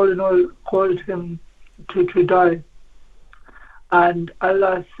all in all caused him to die. And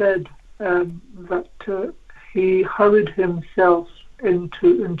Allah said that he hurried himself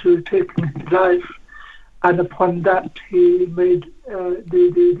into taking his life, and upon that he made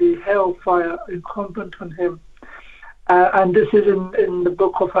the hellfire incumbent on him. And this is in the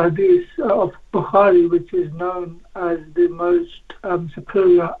book of Hadith of Bukhari, which is known as the most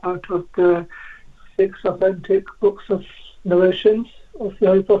superior out of the 6 authentic books of narrations of the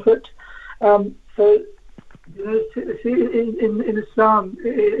Holy Prophet. So, you know, see, in Islam,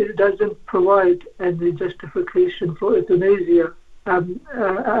 it doesn't provide any justification for euthanasia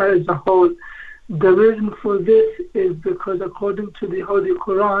as a whole. The reason for this is because, according to the Holy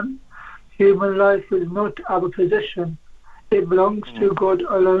Quran, human life is not our possession. It belongs to God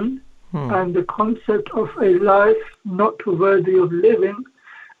alone, and the concept of a life not worthy of living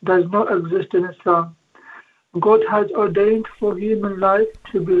does not exist in Islam. God has ordained for human life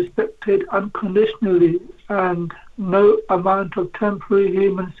to be respected unconditionally, and no amount of temporary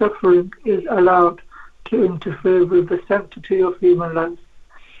human suffering is allowed to interfere with the sanctity of human life.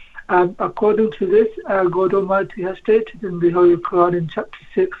 And according to this, God Almighty has stated in the Holy Quran in chapter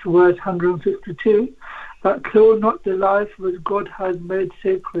 6, verse 152, that kill not the life which God has made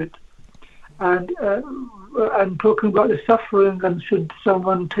sacred. And talking about the suffering, and should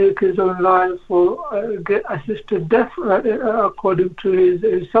someone take his own life or get assisted death according to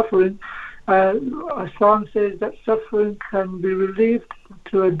his suffering, Islam says that suffering can be relieved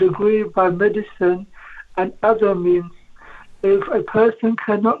to a degree by medicine and other means. If a person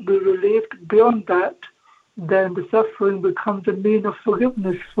cannot be relieved beyond that, then the suffering becomes a means of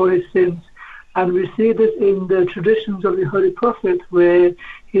forgiveness for his sins. And we see this in the traditions of the Holy Prophet, where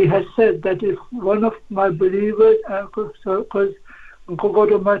he has said that if one of my believers, because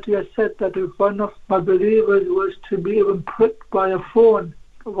God Almighty has said that if one of my believers was to be even pricked by a thorn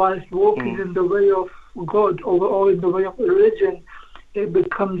whilst walking in the way of God or in the way of religion, it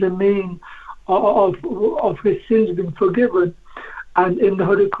becomes a means of his sins being forgiven. And in the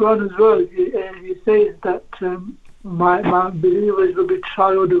Holy Quran as well, he says that my believers will be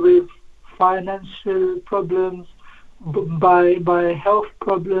trialed with financial problems, by health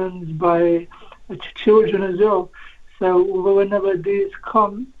problems, by children as well. So whenever these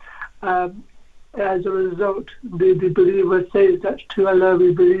come, as a result, the believer says that to Allah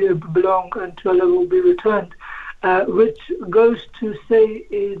we belong and to Allah will be returned, which goes to say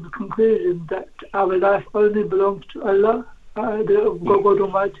in conclusion that our life only belongs to Allah, the God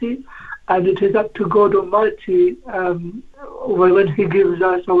Almighty, and it is up to God Almighty when He gives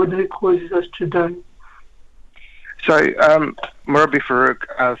us or when He causes us to die. So, Murabi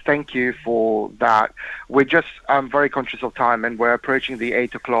Farooq, thank you for that. We're just very conscious of time, and we're approaching the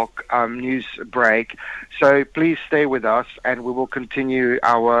 8 o'clock news break. So please stay with us, and we will continue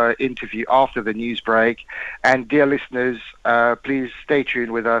our interview after the news break. And dear listeners, please stay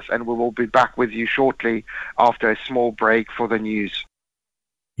tuned with us, and we will be back with you shortly after a small break for the news.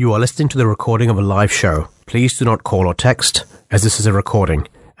 You are listening to the recording of a live show. Please do not call or text, as this is a recording,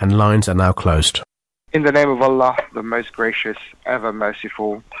 and lines are now closed. In the name of Allah, the most gracious, ever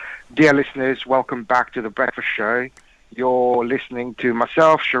merciful. Dear listeners, welcome back to The Breakfast Show. You're listening to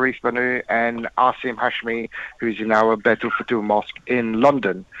myself, Sharif Banu, and Asim Hashmi, who's in our Baitul Futuh Mosque in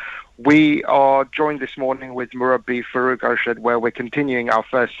London. We are joined this morning with Murabi Farooq Arshad, where we're continuing our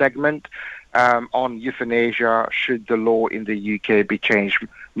first segment on euthanasia, should the law in the UK be changed.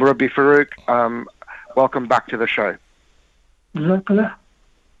 Murabi Farooq, welcome back to the show.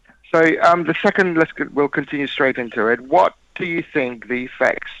 So the second, we'll continue straight into it. What do you think the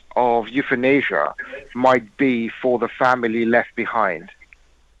effects of euthanasia might be for the family left behind?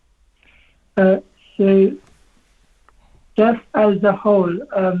 So death as a whole,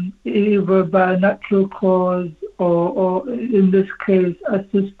 either by natural cause or in this case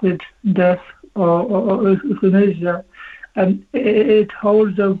assisted death or euthanasia, it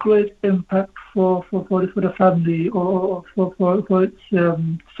holds a great impact for the family or for its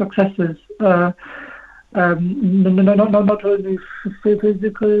successors. Not only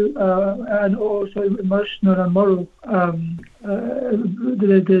physical and also emotional and moral.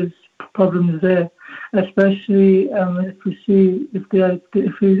 There's problems there, especially if we see if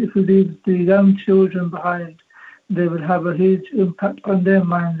we leave the young children behind, they will have a huge impact on their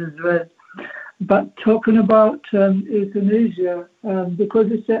minds as well. But talking about euthanasia,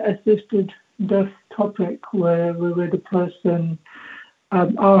 because it's an assisted death topic where the person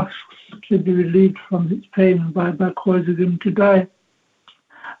asks to be relieved from his pain by causing him to die,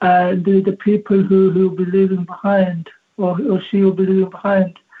 the people who will be leaving behind, or she will be leaving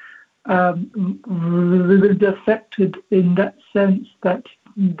behind, will be affected in that sense that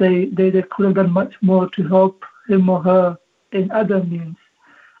they could have done much more to help him or her in other means.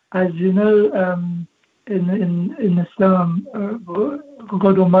 As you know, in Islam,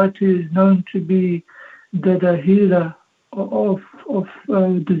 God Almighty is known to be the healer of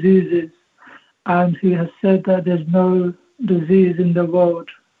diseases, and He has said that there's no disease in the world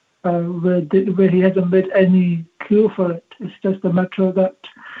where He hasn't made any cure for it. It's just a matter that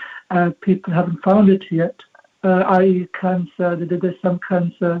people haven't found it yet, i.e. cancer. There's some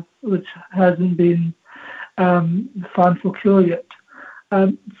cancer which hasn't been found for cure yet.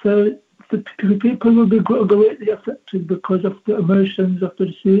 So the people will be greatly affected because of the emotions of the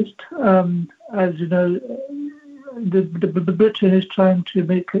deceased. As you know, the Britain is trying to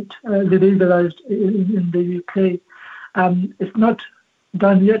make it legalized in the UK. It's not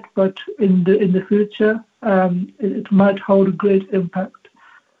done yet, but in the future, it might hold a great impact.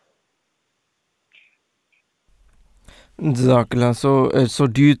 Jazakallah. So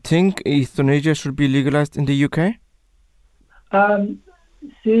do you think euthanasia should be legalized in the UK?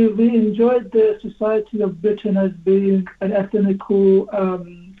 See, we enjoyed the society of Britain as being an ethnical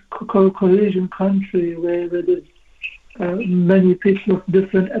cohesion country where there's many people of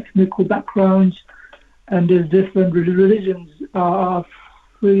different ethnical backgrounds and there's different religions are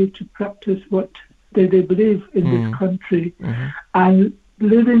free to practice what they believe in this country. Mm-hmm. And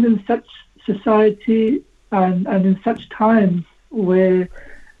living in such society and in such times where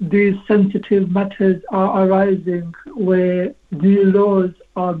these sensitive matters are arising, where new laws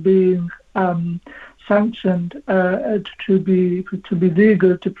are being sanctioned to be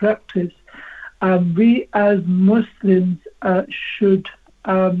legal to practice, we as Muslims should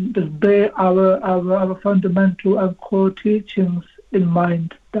just bear our fundamental and core teachings in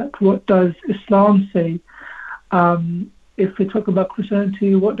mind. That what does Islam say? If we talk about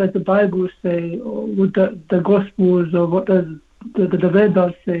Christianity, what does the Bible say, or what the Gospels, or what does the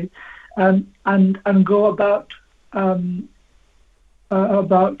Vedas say, and go about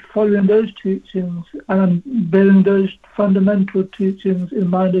following those teachings and bearing those fundamental teachings in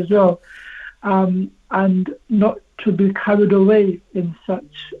mind as well, and not to be carried away in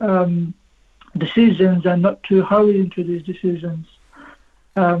such decisions and not to hurry into these decisions.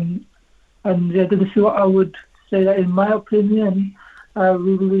 And this is what I would say that, in my opinion,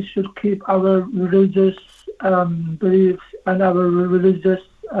 we should keep our religious beliefs and our religious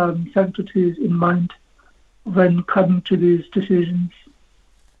sanctities in mind when coming to these decisions.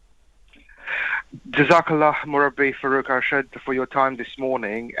 Jazakallah Murabbi Farooq Arshad for your time this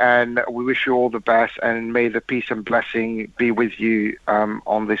morning, and we wish you all the best, and may the peace and blessing be with you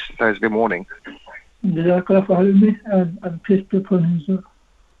on this Thursday morning. Jazakallah for having me, and peace be upon you.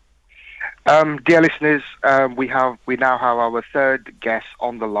 Dear listeners, we now have our third guest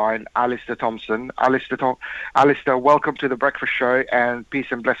on the line, Alistair Thompson. Alistair, welcome to the Breakfast Show, and peace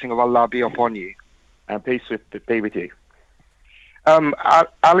and blessing of Allah be upon you. And peace be with you.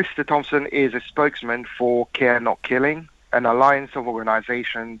 Alistair Thompson is a spokesman for Care Not Killing, an alliance of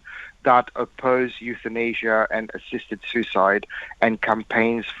organisations that oppose euthanasia and assisted suicide and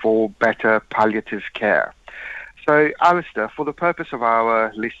campaigns for better palliative care. So, Alistair, for the purpose of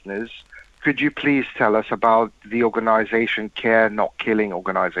our listeners, could you please tell us about the organisation Care Not Killing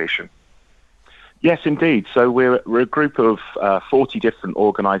organisation? Yes, indeed. So we're a group of 40 different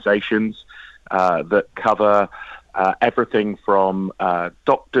organisations that cover everything from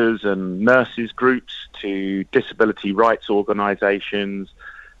doctors and nurses groups to disability rights organisations,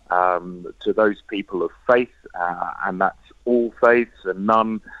 to those people of faith, and that's all faiths and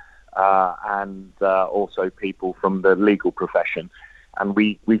none, and also people from the legal profession. And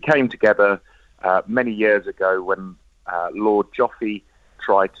we came together many years ago when Lord Joffe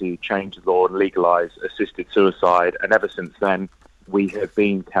tried to change the law and legalise assisted suicide, and ever since then we have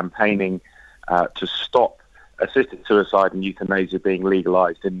been campaigning to stop assisted suicide and euthanasia being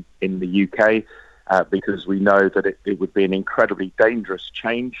legalised in the UK, because we know that it would be an incredibly dangerous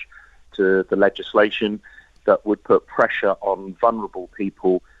change to the legislation that would put pressure on vulnerable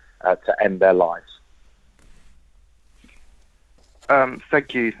people to end their lives.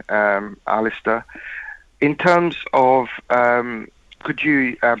 Thank you, Alistair. In terms of, could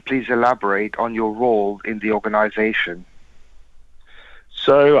you please elaborate on your role in the organisation?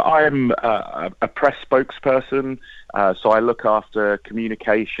 So I'm a press spokesperson, so I look after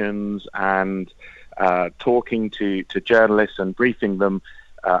communications and talking to journalists and briefing them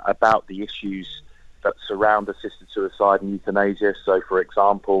about the issues that surround assisted suicide and euthanasia. So, for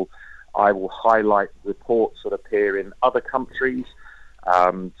example, I will highlight reports that appear in other countries,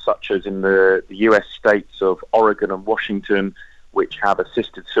 such as in the US states of Oregon and Washington, which have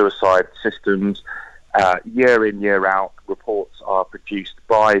assisted suicide systems. Year in, year out, reports are produced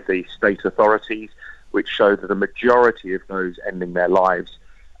by the state authorities, which show that the majority of those ending their lives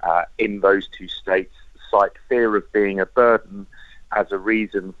in those two states cite fear of being a burden as a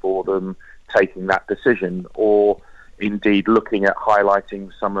reason for them taking that decision, or indeed looking at highlighting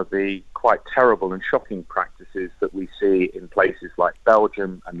some of the quite terrible and shocking practices that we see in places like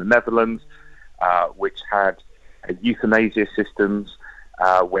Belgium and the Netherlands, which had euthanasia systems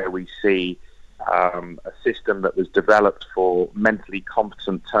where we see a system that was developed for mentally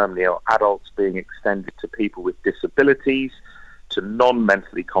competent terminally ill adults being extended to people with disabilities, to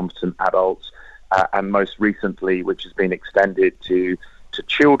non-mentally competent adults, and most recently, which has been extended to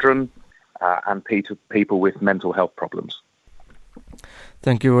children and people with mental health problems.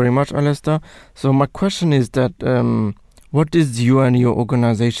 Thank you very much, Alistair. So my question is that what is you and your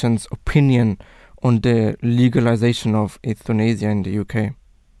organization's opinion on the legalization of euthanasia in the UK?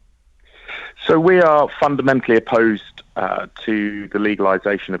 So we are fundamentally opposed to the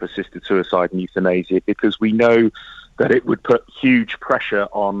legalization of assisted suicide and euthanasia, because we know that it would put huge pressure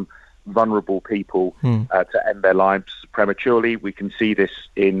on vulnerable people to end their lives prematurely. We can see this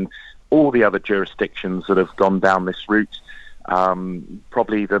in all the other jurisdictions that have gone down this route.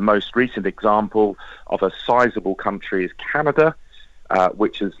 Probably the most recent example of a sizable country is Canada,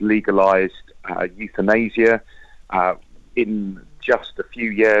 which has legalized euthanasia. In just a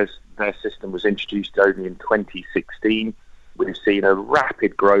few years, their system was introduced only in 2016. We've seen a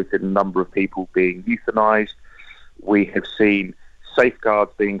rapid growth in the number of people being euthanized. We have seen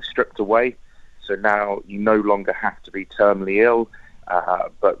safeguards being stripped away. So now you no longer have to be terminally ill,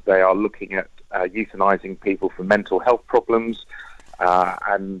 but they are looking at euthanizing people for mental health problems.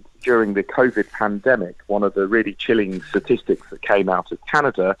 And during the COVID pandemic, one of the really chilling statistics that came out of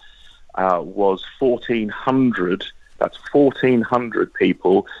Canada was 1,400, that's 1,400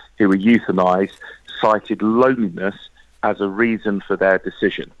 people who were euthanized cited loneliness as a reason for their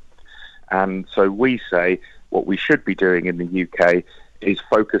decision. And so we say what we should be doing in the UK is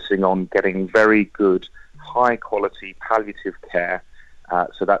focusing on getting very good, high-quality palliative care.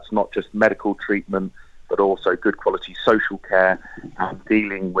 So that's not just medical treatment, but also good quality social care, and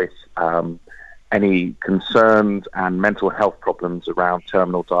dealing with any concerns and mental health problems around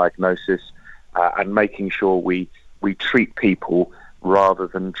terminal diagnosis, and making sure we treat people rather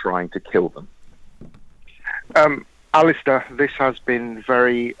than trying to kill them. Alistair, this has been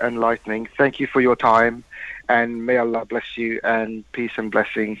very enlightening. Thank you for your time, and may Allah bless you, and peace and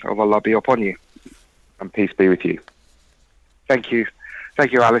blessing of Allah be upon you. And peace be with you. Thank you.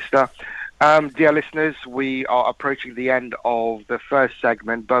 Thank you, Alistair. Dear listeners, we are approaching the end of the first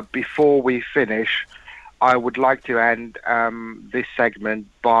segment, but before we finish, I would like to end this segment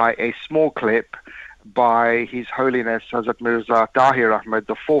by a small clip by His Holiness Hazrat Mirza Tahir Ahmad,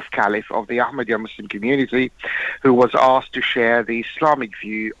 the fourth Caliph of the Ahmadiyya Muslim community, who was asked to share the Islamic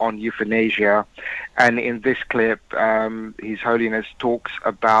view on euthanasia. And in this clip, His Holiness talks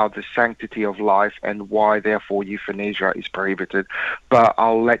about the sanctity of life and why, therefore, euthanasia is prohibited. But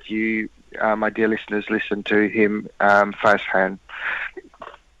I'll let you, my dear listeners, listen to him firsthand.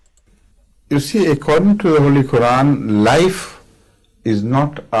 You see, according to the Holy Quran, life is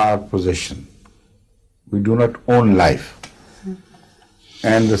not our possession. We do not own life.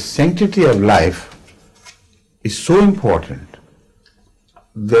 And the sanctity of life is so important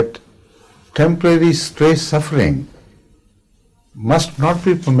that temporary stray suffering must not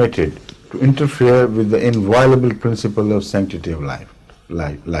be permitted to interfere with the inviolable principle of sanctity of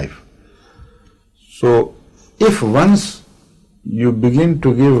life. So, if once you begin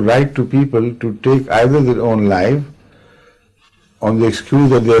to give right to people to take either their own life on the excuse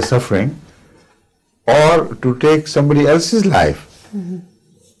that they are suffering, or to take somebody else's life,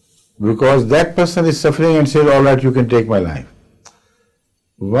 because that person is suffering and says, all right, you can take my life.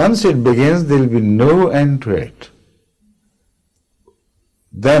 Once it begins, there will be no end to it.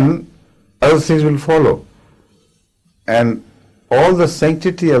 Then other things will follow. And all the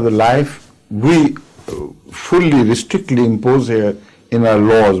sanctity of the life we fully, strictly impose here in our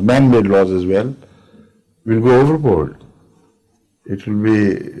laws, man-made laws as well, will go overboard. It will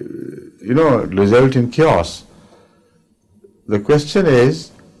be, result in chaos. The question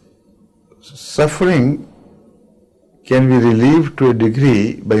is, suffering can be relieved to a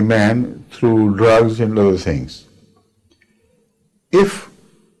degree by man through drugs and other things. If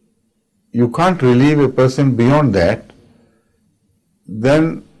you can't relieve a person beyond that,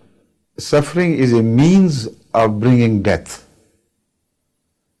 then suffering is a means of bringing death.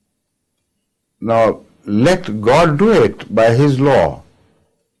 Now, let God do it by His law.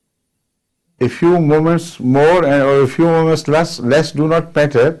 A few moments more or a few moments less do not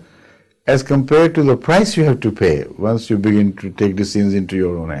matter as compared to the price you have to pay once you begin to take decisions into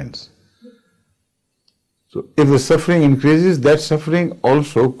your own hands. So if the suffering increases, that suffering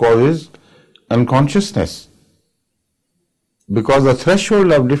also causes unconsciousness, because the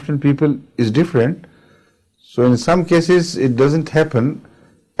threshold of different people is different. So in some cases it doesn't happen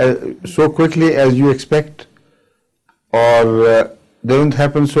so quickly as you expect, or doesn't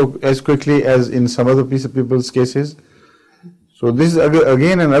happen as quickly as in some other people's cases. So this is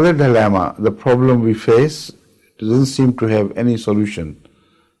again another dilemma. The problem we face doesn't seem to have any solution,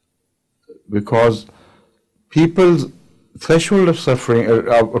 because people's threshold of suffering,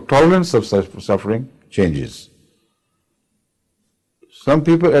 or tolerance of suffering changes. Some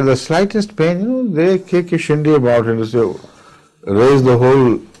people at the slightest pain, they kick a shindy about it and say, raise the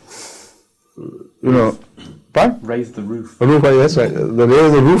whole, raise the roof. Yes, right. They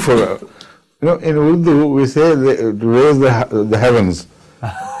raise the roof. In Urdu we say to raise the heavens.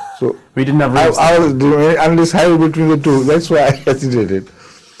 So we didn't have roofs. I was undecided between the two. That's why I hesitated.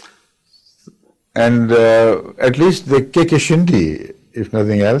 And at least they kick a shindy, if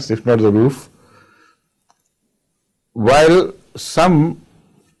nothing else, if not the roof. While some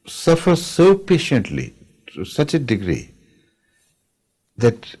suffer so patiently, to such a degree,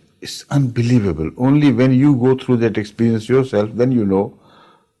 that it's unbelievable. Only when you go through that experience yourself, then you know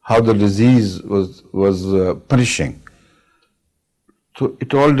how the disease was punishing. So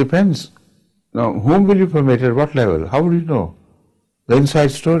it all depends. Now, whom will you permit at what level? How will you know? The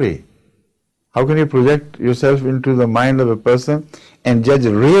inside story. How can you project yourself into the mind of a person and judge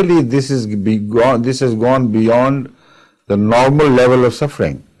really this has gone beyond the normal level of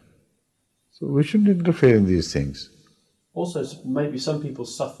suffering? So we shouldn't interfere in these things. Also, maybe some people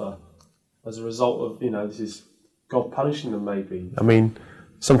suffer as a result of, this is God punishing them, maybe. I mean,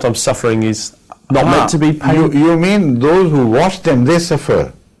 sometimes suffering is not meant to be pain. You mean those who watch them, they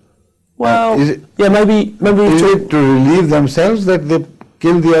suffer? Well, maybe is it to relieve themselves that they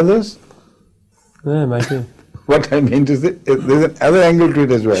kill the others? Yeah, maybe. What I mean to say, there's another angle to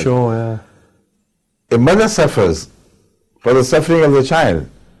it as well. Sure, yeah. A mother suffers for the suffering of the child.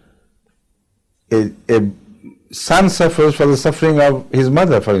 A son suffers for the suffering of his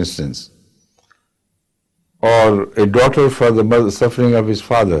mother, for instance, or a daughter for the suffering of his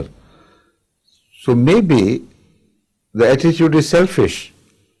father. So maybe the attitude is selfish.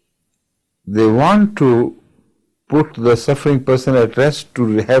 They want to put the suffering person at rest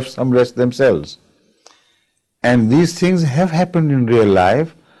to have some rest themselves. And these things have happened in real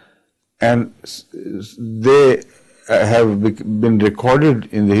life, and they have been recorded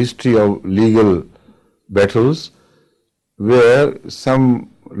in the history of legal battles where some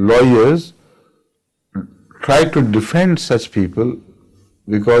lawyers tried to defend such people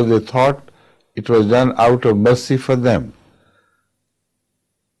because they thought it was done out of mercy for them.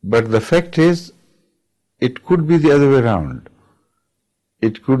 But the fact is, it could be the other way around.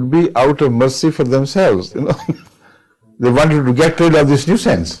 It could be out of mercy for themselves, you know. They wanted to get rid of this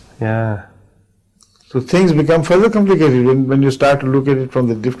nuisance. Yeah. So things become further complicated when you start to look at it from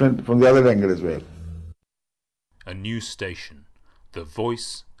the other angle as well. A new station, The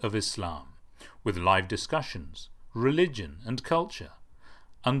Voice of Islam, with live discussions, religion and culture.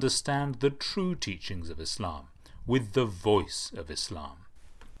 Understand the true teachings of Islam with The Voice of Islam.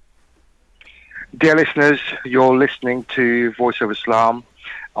 Dear listeners, you're listening to Voice of Islam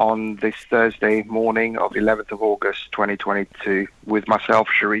on this Thursday morning of 11th of August 2022 with myself,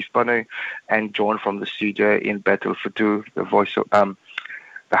 Sharif Banu, and joined from the studio in Bet El Futur, the voice of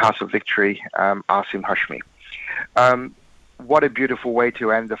the House of Victory, Asim Hashmi. What a beautiful way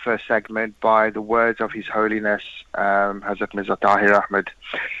to end the first segment by the words of His Holiness Hazrat Mirza Tahir Ahmad.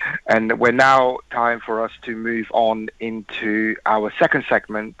 And we're now time for us to move on into our second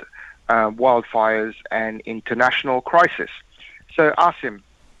segment, wildfires and international crisis. So, Asim,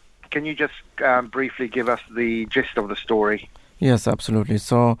 can you just briefly give us the gist of the story? Yes, absolutely.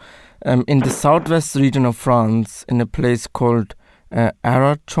 So, in the southwest region of France, in a place called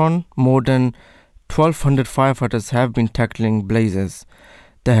Arachon, more than 1,200 firefighters have been tackling blazes.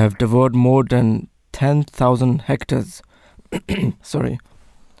 They have devoured more than 10,000 hectares. Sorry.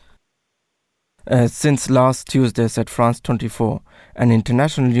 Since last Tuesday, said France 24, an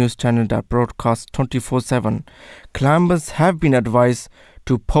international news channel that broadcasts 24/7. Climbers have been advised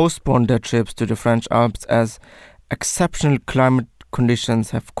to postpone their trips to the French Alps as exceptional climate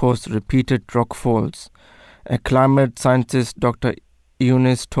conditions have caused repeated rock falls. A climate scientist, Dr.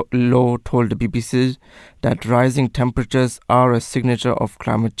 Eunice Lowe, told the BBC that rising temperatures are a signature of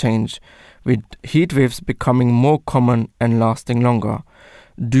climate change, with heat waves becoming more common and lasting longer.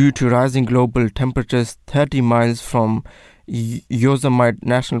 Due to rising global temperatures, 30 miles from Yosemite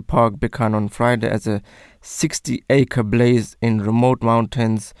National Park began on Friday as a 60-acre blaze in remote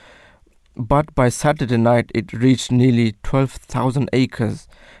mountains, but by Saturday night it reached nearly 12,000 acres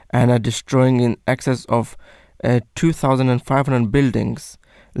and destroying in excess of 2,500 buildings.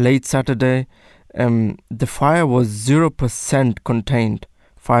 Late Saturday, the fire was 0% contained,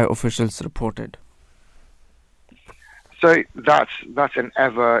 fire officials reported. So that's an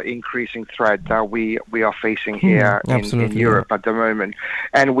ever-increasing threat that we are facing here in Europe at the moment.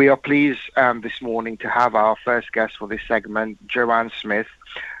 And we are pleased this morning to have our first guest for this segment, Joanne Smith.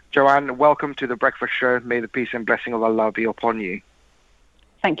 Joanne, welcome to The Breakfast Show. May the peace and blessing of Allah be upon you.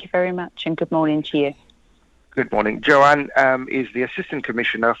 Thank you very much, and good morning to you. Good morning. Joanne is the Assistant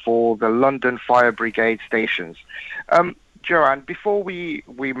Commissioner for the London Fire Brigade Stations. Joanne, before we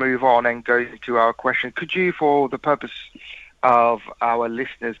move on and go to our question, could you, for the purpose of our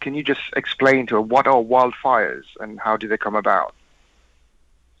listeners, can you just explain to us what are wildfires and how do they come about?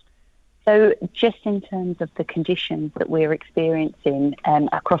 So just in terms of the conditions that we're experiencing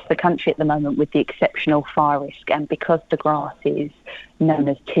across the country at the moment with the exceptional fire risk, and because the grass is known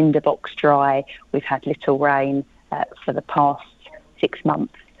as tinderbox dry, we've had little rain for the past 6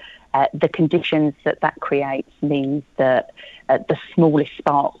 months. The conditions that creates means that the smallest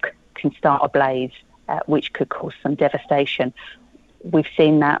spark can start a blaze, which could cause some devastation. We've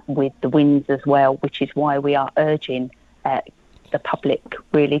seen that with the winds as well, which is why we are urging the public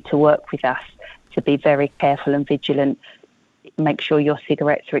really to work with us to be very careful and vigilant. Make sure your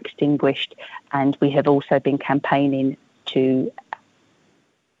cigarettes are extinguished, and we have also been campaigning to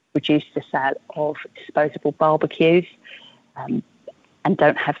reduce the sale of disposable barbecues. And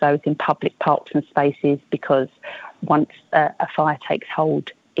don't have those in public parks and spaces, because once a fire takes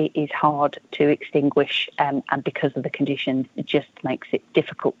hold, it is hard to extinguish, and because of the conditions, it just makes it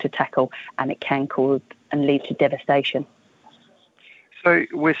difficult to tackle, and it can cause and lead to devastation. So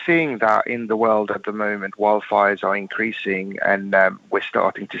we're seeing that in the world at the moment, wildfires are increasing, and we're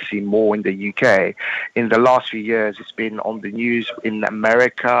starting to see more in the UK. In the last few years, it's been on the news in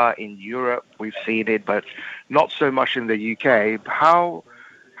America, in Europe, we've seen it, but not so much in the UK. How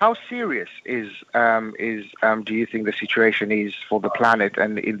serious is do you think the situation is for the planet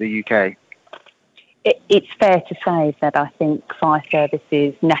and in the UK? It's fair to say that I think fire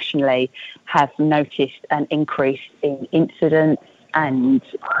services nationally have noticed an increase in incidents and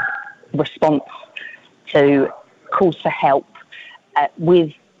response to calls for help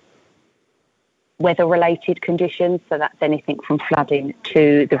with weather-related conditions. So that's anything from flooding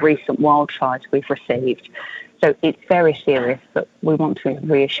to the recent wildfires we've received. So it's very serious, but we want to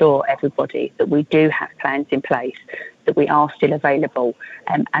reassure everybody that we do have plans in place, that we are still available,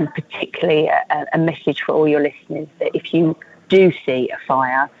 and particularly a message for all your listeners that if you do see a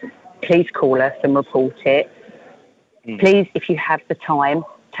fire, please call us and report it. Please, if you have the time,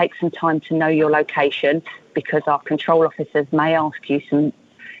 take some time to know your location, because our control officers may ask you some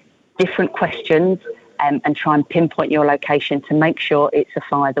different questions and try and pinpoint your location to make sure it's a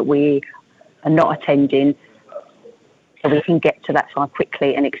fire that we are not attending, so we can get to that fire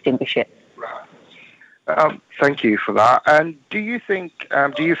quickly and extinguish it. Thank you for that. And do you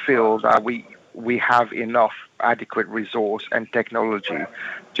feel that we have enough adequate resource and technology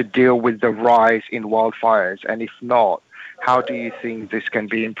to deal with the rise in wildfires? And if not, how do you think this can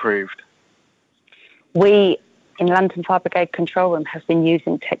be improved? We in London Fire Brigade Control Room have been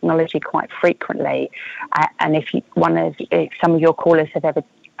using technology quite frequently, and if some of your callers have ever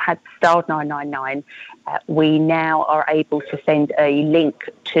had dialed 999, we now are able to send a link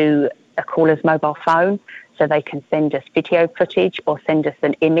to a caller's mobile phone, so they can send us video footage or send us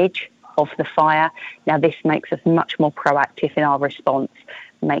an image of the fire. Now this makes us much more proactive in our response,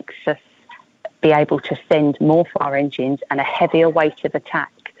 makes us be able to send more fire engines and a heavier weight of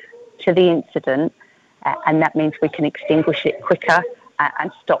attack to the incident, and that means we can extinguish it quicker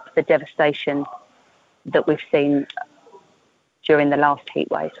and stop the devastation that we've seen during the last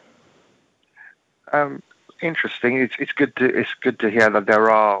heatwave. Interesting. It's good to hear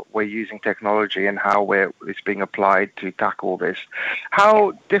that we're using technology and how it's being applied to tackle this.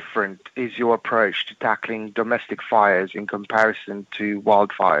 How different is your approach to tackling domestic fires in comparison to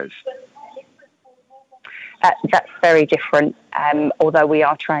wildfires? That's very different. Although we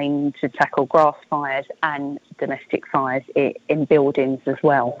are trained to tackle grass fires and domestic fires in buildings as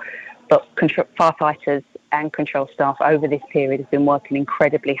well. But firefighters and control staff over this period have been working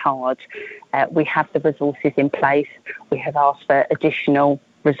incredibly hard. We have the resources in place. We have asked for additional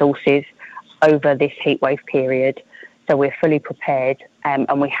resources over this heatwave period. So we're fully prepared, and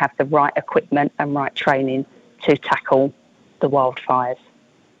we have the right equipment and right training to tackle the wildfires.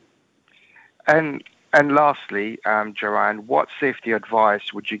 And lastly, Joanne, what safety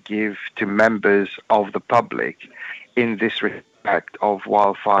advice would you give to members of the public in this respect of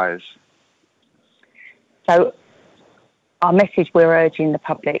wildfires? So our message we're urging the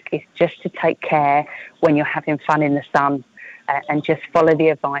public is just to take care when you're having fun in the sun, and just follow the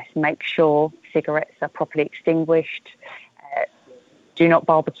advice. Make sure cigarettes are properly extinguished. Do not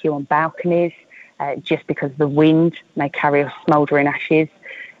barbecue on balconies, just because the wind may carry off smouldering ashes.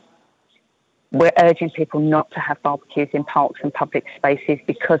 We're urging people not to have barbecues in parks and public spaces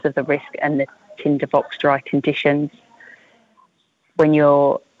because of the risk and the tinderbox dry conditions. When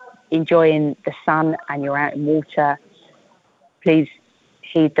you're enjoying the sun and you're out in water, please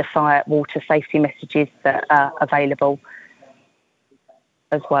heed the fire water safety messages that are available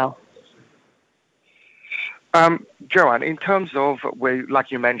as well. Joanne, in terms of,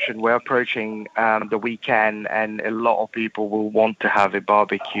 like you mentioned, we're approaching the weekend, and a lot of people will want to have a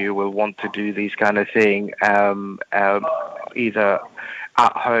barbecue, will want to do these kind of thing, either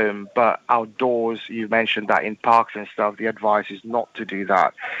at home, but outdoors. You mentioned that in parks and stuff, the advice is not to do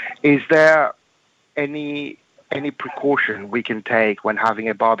that. Is there any precaution we can take when having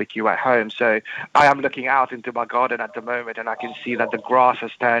a barbecue at home? So I am looking out into my garden at the moment, and I can see that the grass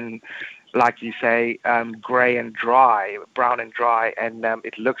has turned, like you say, grey and dry, brown and dry, and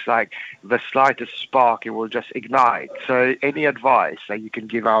it looks like the slightest spark, it will just ignite. So any advice that you can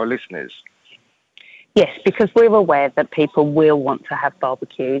give our listeners? Yes, because we're aware that people will want to have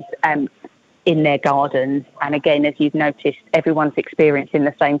barbecues in their gardens. And again, as you've noticed, everyone's experiencing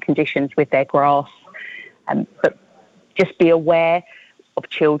the same conditions with their grass. But just be aware of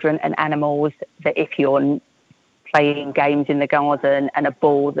children and animals, that if you're playing games in the garden and a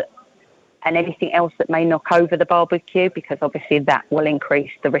ball and anything else that may knock over the barbecue, because obviously that will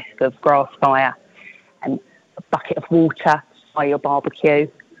increase the risk of grass fire. And a bucket of water by your barbecue,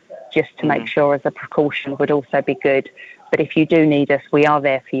 just to make sure as a precaution, would also be good. But if you do need us, we are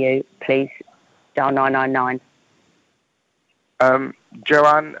there for you. Please dial 999.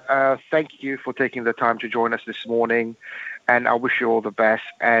 Joanne, thank you for taking the time to join us this morning, and I wish you all the best,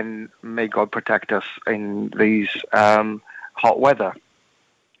 and may God protect us in these hot weather.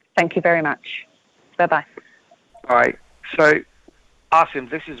 Thank you very much. Bye-bye. All right. So Asim,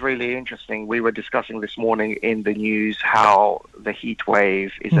 this is really interesting. We were discussing this morning in the news how the heat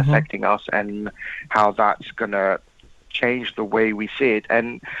wave is affecting us and how that's going to change the way we see it.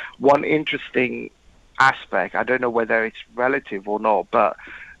 And one interesting aspect, I don't know whether it's relative or not, but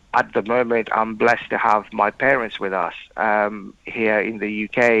at the moment I'm blessed to have my parents with us here in the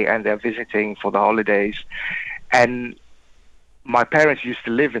UK, and they're visiting for the holidays. And my parents used to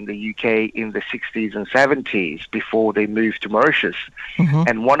live in the UK in the 60s and 70s before they moved to Mauritius.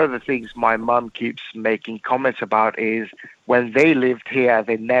 And one of the things my mum keeps making comments about is when they lived here,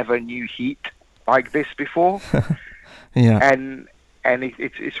 they never knew heat like this before. And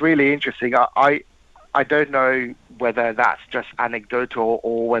it's really interesting. I don't know whether that's just anecdotal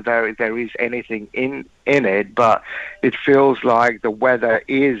or whether there is anything in it, but it feels like the weather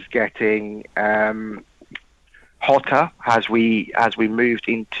is getting hotter as we moved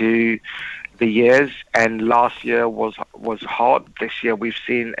into the years, and last year was hot. This year we've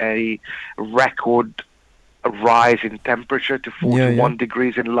seen a record rise in temperature to 41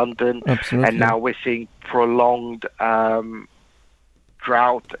 degrees in London. Absolutely. And now we're seeing prolonged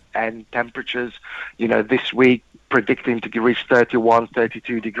drought and temperatures, this week predicting to reach 31,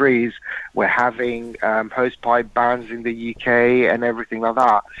 32 degrees. We're having hosepipe bans in the UK and everything like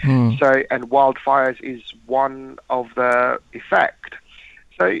that. So, and wildfires is one of the effect.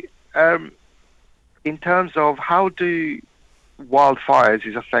 So, in terms of how do wildfires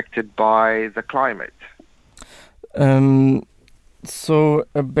is affected by the climate?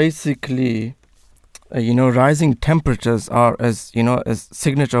 Basically, rising temperatures are as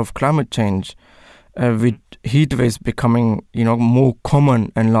signature of climate change, with heat waves becoming, more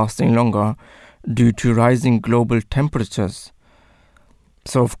common and lasting longer due to rising global temperatures.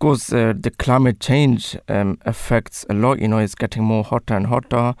 So, of course, the climate change affects a lot. It's getting more hotter and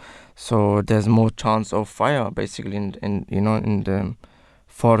hotter, so there's more chance of fire, basically, in the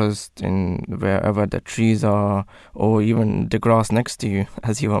forest, in wherever the trees are, or even the grass next to you,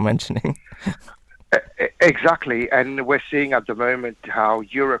 as you were mentioning. Exactly, and we're seeing at the moment how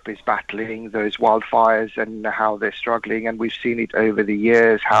Europe is battling those wildfires and how they're struggling, and we've seen it over the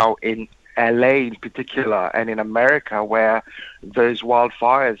years, how in LA in particular and in America where those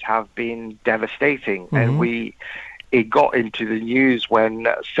wildfires have been devastating. And it got into the news when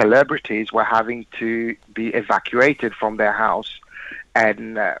celebrities were having to be evacuated from their house,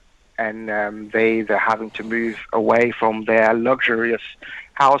 and they're having to move away from their luxurious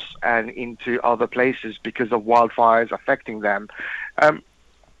house and into other places because of wildfires affecting them.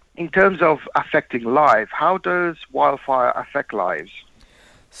 In terms of affecting life, how does wildfire affect lives?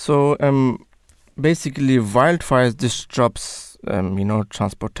 So basically, wildfires disrupts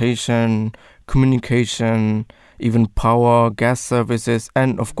transportation, communication, even power, gas services,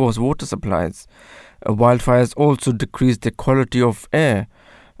 and of course water supplies. Wildfires also decrease the quality of air,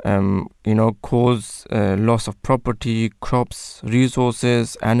 cause loss of property, crops,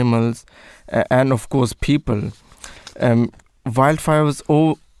 resources, animals, and of course people. Wildfires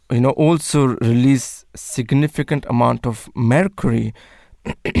also release significant amount of mercury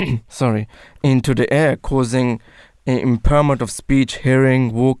into the air, causing impairment of speech,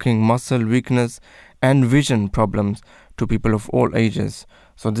 hearing, walking, muscle weakness, and vision problems to people of all ages.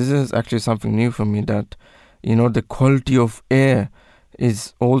 So this is actually something new for me, that the quality of air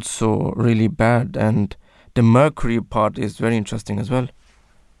is also really bad, and the mercury part is very interesting as well.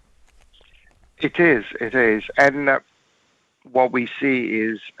 It is, and what we see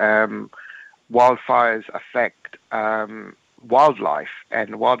is wildfires affect wildlife,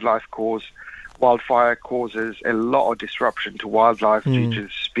 and wildfire causes a lot of disruption to wildlife due to the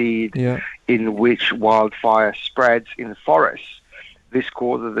speed in which wildfire spreads in forests. This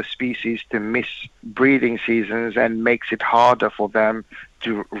causes the species to miss breeding seasons and makes it harder for them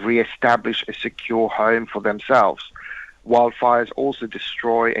to re-establish a secure home for themselves. Wildfires also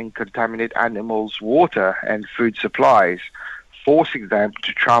destroy and contaminate animals' water and food supplies, forcing them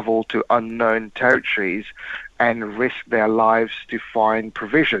to travel to unknown territories and risk their lives to find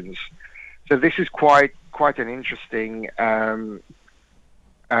provisions. So this is quite an interesting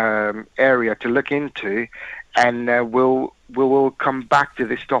area to look into, and we will come back to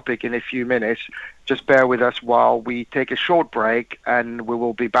this topic in a few minutes. Just bear with us while we take a short break, and we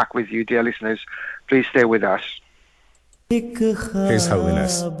will be back with you, dear listeners. Please stay with us. His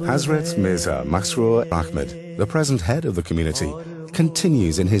Holiness Hazrat Mirza Masroor Ahmed, the present head of the community,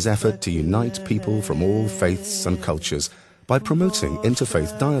 continues in his effort to unite people from all faiths and cultures by promoting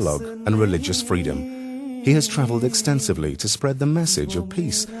interfaith dialogue and religious freedom. He has travelled extensively to spread the message of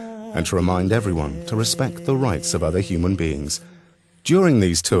peace and to remind everyone to respect the rights of other human beings. During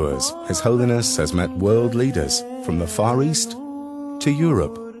these tours, His Holiness has met world leaders from the Far East to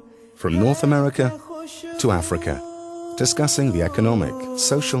Europe, from North America to Africa, discussing the economic,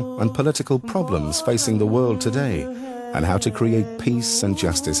 social and political problems facing the world today and how to create peace and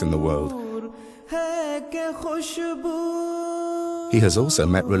justice in the world. He has also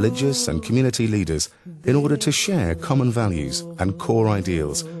met religious and community leaders in order to share common values and core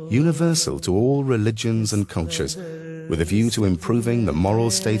ideals universal to all religions and cultures, with a view to improving the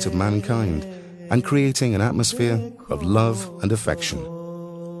moral state of mankind and creating an atmosphere of love and affection.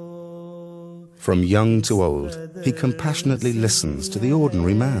 From young to old, he compassionately listens to the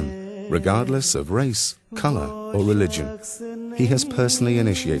ordinary man, regardless of race, color or religion. He has personally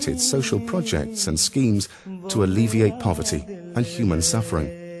initiated social projects and schemes to alleviate poverty and human suffering.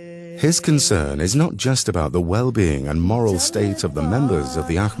 His concern is not just about the well-being and moral state of the members of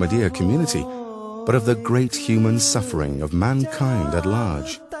the Ahmadiyya community, but of the great human suffering of mankind at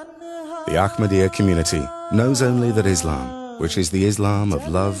large. The Ahmadiyya community knows only that Islam, which is the Islam of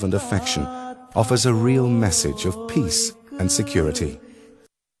love and affection, offers a real message of peace and security.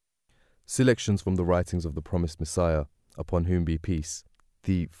 Selections from the writings of the promised Messiah, upon whom be peace,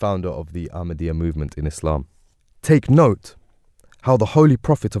 the founder of the Ahmadiyya movement in Islam. Take note how the Holy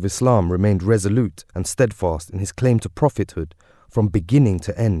Prophet of Islam remained resolute and steadfast in his claim to prophethood from beginning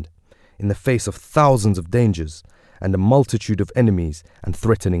to end, in the face of thousands of dangers and a multitude of enemies and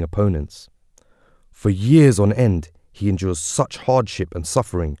threatening opponents. For years on end, he endures such hardship and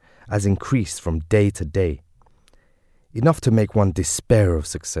suffering as increased from day to day, enough to make one despair of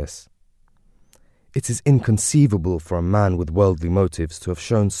success. It is inconceivable for a man with worldly motives to have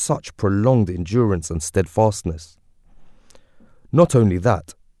shown such prolonged endurance and steadfastness. Not only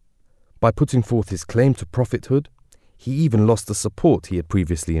that, by putting forth his claim to prophethood, he even lost the support he had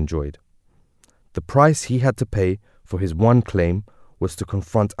previously enjoyed. The price he had to pay for his one claim was to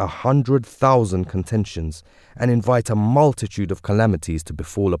confront 100,000 contentions and invite a multitude of calamities to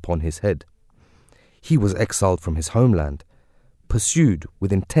befall upon his head. He was exiled from his homeland, pursued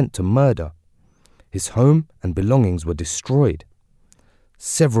with intent to murder. His home and belongings were destroyed.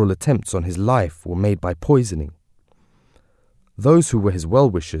 Several attempts on his life were made by poisoning. Those who were his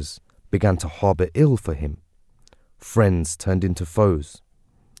well-wishers began to harbour ill for him. Friends turned into foes.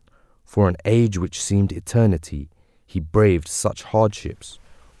 For an age which seemed eternity, he braved such hardships,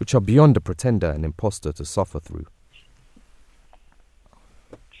 which are beyond a pretender and impostor to suffer through.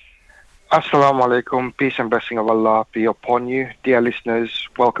 Assalamu alaikum, peace and blessing of Allah be upon you. Dear listeners,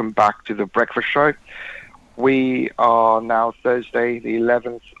 welcome back to The Breakfast Show. We are now Thursday, the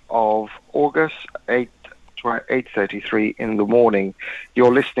 11th of August, 8:33 in the morning.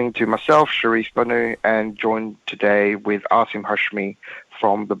 You're listening to myself, Sharif Banu, and joined today with Asim Hashmi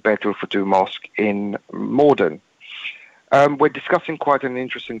from the Baitul Futuh Mosque in Morden. We're discussing quite an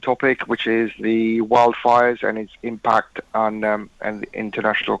interesting topic, which is the wildfires and its impact on and the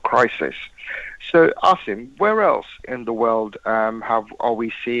international crisis. So, Asim, where else in the world are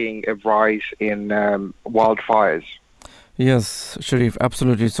we seeing a rise in wildfires? Yes, Sharif,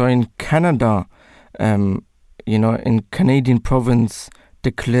 absolutely. So in Canada, in Canadian province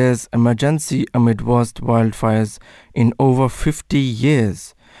declares emergency amid worst wildfires in over 50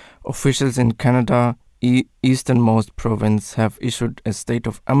 years. Officials in Canada easternmost province have issued a state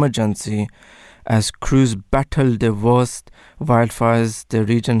of emergency as crews battle the worst wildfires the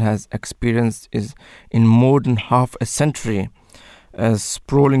region has experienced in more than half a century. As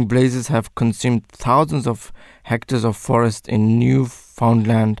sprawling blazes have consumed thousands of hectares of forest in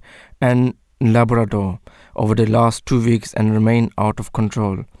Newfoundland and Labrador over the last 2 weeks and remain out of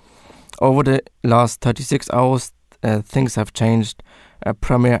control. Over the last 36 hours, things have changed.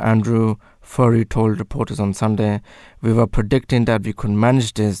 Premier Andrew Furry told reporters on Sunday, "We were predicting that we could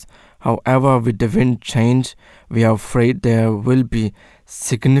manage this. However, with the wind change, we are afraid there will be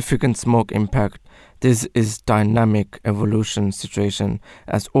significant smoke impact. This is dynamic evolution situation,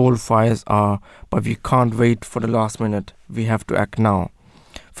 as all fires are, but we can't wait for the last minute. We have to act now."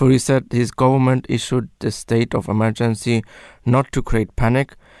 Furry said his government issued the state of emergency not to create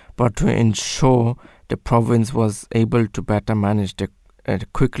panic, but to ensure the province was able to better manage the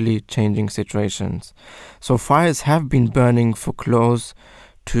quickly changing situations. So fires have been burning for close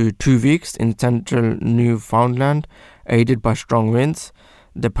to 2 weeks in central Newfoundland, aided by strong winds.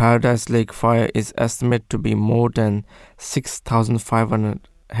 The Paradise Lake fire is estimated to be more than 6,500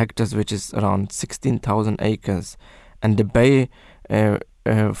 hectares, which is around 16,000 acres. And the Bay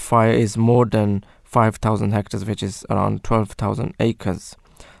fire is more than 5,000 hectares, which is around 12,000 acres.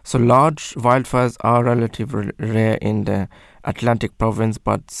 So large wildfires are relatively rare in the Atlantic province,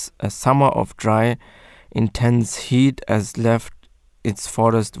 but a summer of dry, intense heat has left its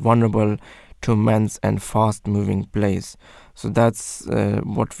forest vulnerable to immense and fast-moving blaze. So that's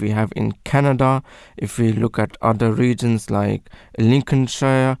what we have in Canada. If we look at other regions like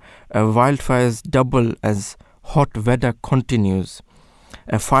Lincolnshire, wildfires double as hot weather continues.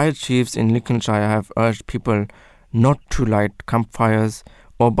 Fire chiefs in Lincolnshire have urged people not to light campfires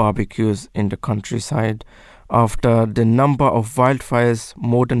or barbecues in the countryside after the number of wildfires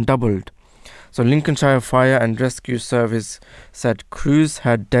more than doubled. So Lincolnshire Fire and Rescue Service said crews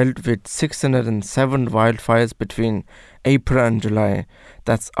had dealt with 607 wildfires between April and July.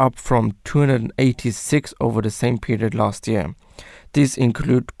 That's up from 286 over the same period last year. These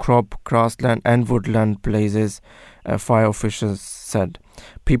include crop, grassland and woodland blazes, fire officials said.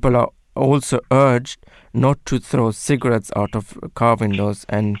 People are also urged not to throw cigarettes out of car windows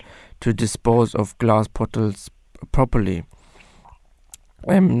and to dispose of glass bottles properly.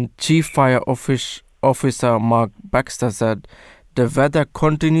 Chief Fire Officer Mark Baxter said, "The weather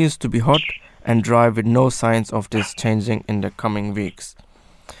continues to be hot and dry with no signs of this changing in the coming weeks.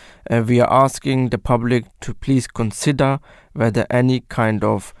 We are asking the public to please consider whether any kind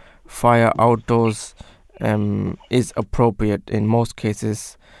of fire outdoors is appropriate. In most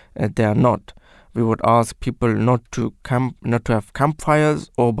cases, they are not. We would ask people not to have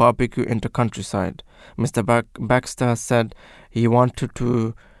campfires or barbecue in the countryside." Mr. Baxter said he want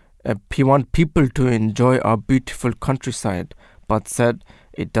people to enjoy our beautiful countryside, but said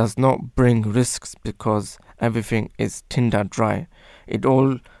it does not bring risks because everything is tinder dry. It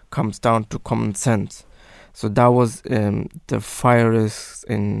all comes down to common sense. So that was the fire risks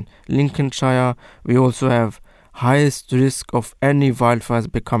in Lincolnshire. We also have highest risk of any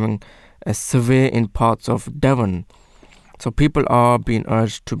wildfires becoming severe in parts of Devon. So people are being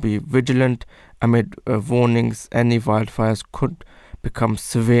urged to be vigilant amid warnings any wildfires could become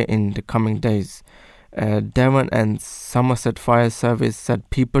severe in the coming days. Devon and Somerset Fire Service said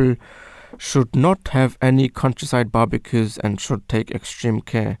people should not have any countryside barbecues and should take extreme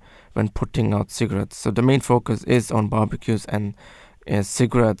care when putting out cigarettes. So the main focus is on barbecues and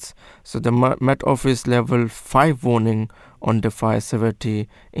cigarettes. So the Met Office Level 5 warning on the Fire Severity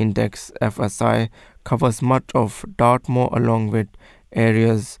Index FSI covers much of Dartmoor along with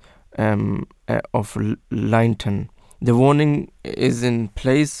areas of Lynton. The warning is in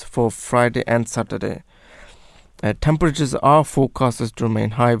place for Friday and Saturday. Temperatures are forecasted to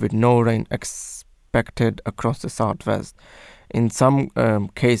remain high with no rain expected across the southwest. In some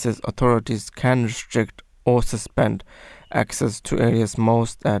cases, authorities can restrict or suspend access to areas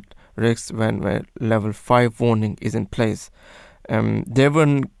most at risk when level 5 warning is in place.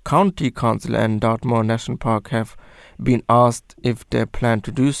 Devon County Council and Dartmoor National Park have been asked if they plan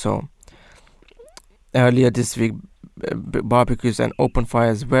to do so. Earlier this week, barbecues and open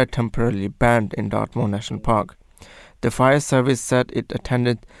fires were temporarily banned in Dartmoor National Park. The fire service said it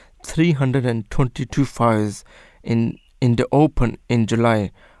attended 322 fires in the open in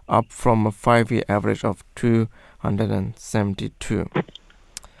July, up from a 5-year average of 272.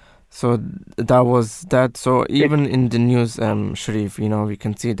 So that was that. So even in the news, Sharif, we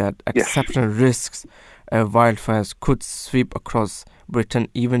can see that exceptional risks wildfires could sweep across Britain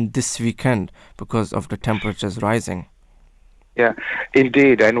even this weekend because of the temperatures rising. Yeah,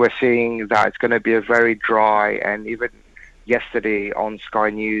 indeed. And we're seeing that it's going to be a very dry, and even yesterday on Sky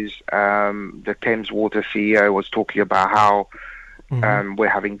News, the Thames Water CEO was talking about how we're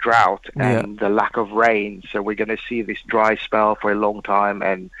having drought and the lack of rain. So we're going to see this dry spell for a long time,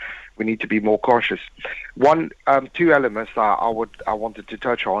 and we need to be more cautious. Two elements that I wanted to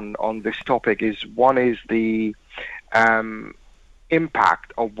touch on this topic is, one is the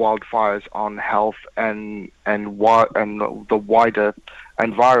impact of wildfires on health and the wider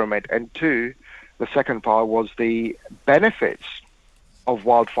environment, and two, the second part was the benefits of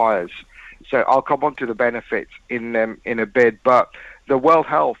wildfires. So I'll come on to the benefits in a bit, but the World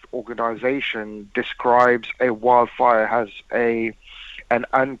Health Organization describes a wildfire as an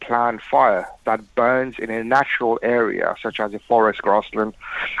unplanned fire that burns in a natural area, such as a forest, grassland,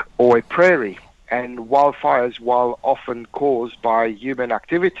 or a prairie. And wildfires, while often caused by human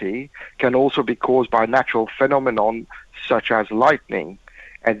activity, can also be caused by natural phenomenon such as lightning,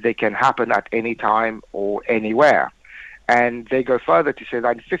 and they can happen at any time or anywhere. And they go further to say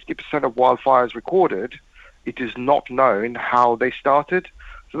that in 50% of wildfires recorded, it is not known how they started.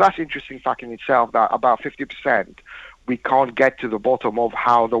 So that's an interesting fact in itself, that about 50%, we can't get to the bottom of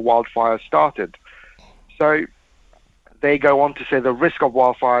how the wildfire started. So they go on to say the risk of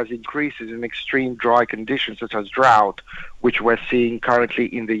wildfires increases in extreme dry conditions such as drought, which we're seeing currently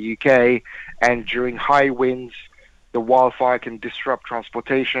in the UK, and during high winds, the wildfire can disrupt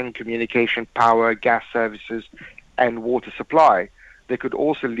transportation, communication, power, gas services, and water supply. they could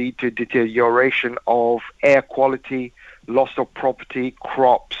also lead to deterioration of air quality, loss of property,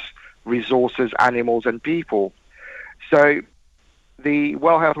 crops, resources, animals, and people. So the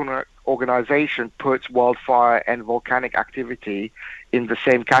World Health Organization puts wildfire and volcanic activity in the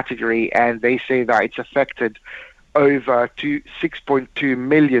same category, and they say that it's affected over 6.2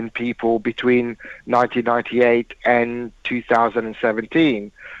 million people between 1998 and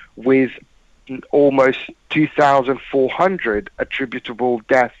 2017, with almost 2,400 attributable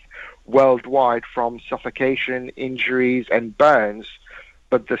deaths worldwide from suffocation, injuries, and burns.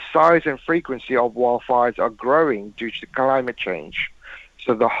 But the size and frequency of wildfires are growing due to climate change.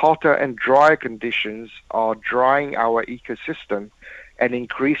 So the hotter and drier conditions are drying our ecosystem and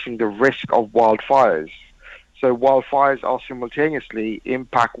increasing the risk of wildfires. So wildfires are simultaneously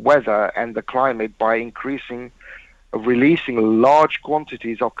impact weather and the climate by releasing large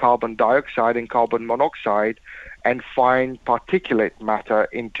quantities of carbon dioxide and carbon monoxide and fine particulate matter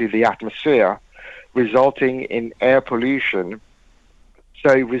into the atmosphere, resulting in air pollution.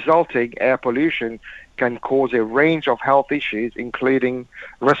 So resulting air pollution can cause a range of health issues, including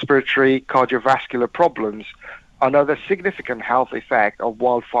respiratory, cardiovascular problems. Another significant health effect of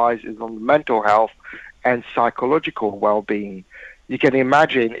wildfires is on mental health and psychological well-being. You can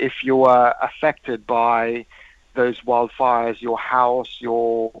imagine if you are affected by those wildfires, your house,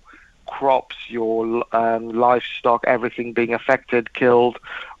 your crops, your livestock, everything being affected, killed,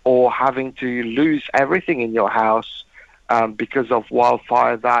 or having to lose everything in your house because of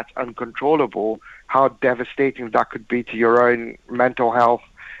wildfire that's uncontrollable, how devastating that could be to your own mental health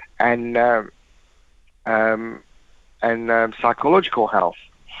and psychological health.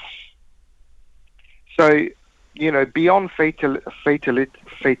 So, beyond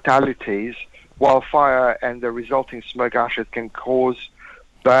fatalities, wildfire and the resulting smoke ashes can cause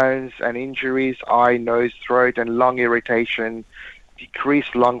burns and injuries, eye, nose, throat, and lung irritation,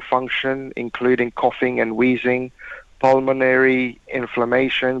 decreased lung function, including coughing and wheezing, pulmonary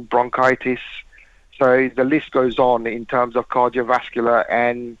inflammation, bronchitis. So the list goes on in terms of cardiovascular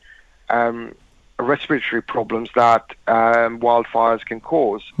and respiratory problems that wildfires can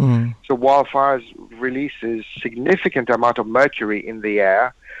cause. So wildfires releases significant amount of mercury in the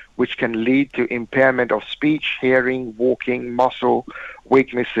air, which can lead to impairment of speech, hearing, walking, muscle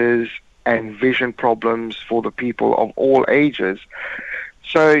weaknesses, and vision problems for the people of all ages.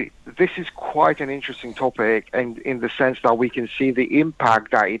 So this is quite an interesting topic, and in the sense that we can see the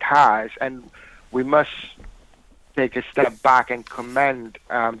impact that it has, and we must take a step back and commend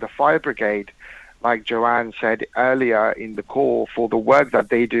the fire brigade, like Joanne said earlier in the call, for the work that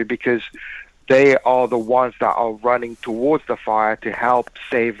they do, because they are the ones that are running towards the fire to help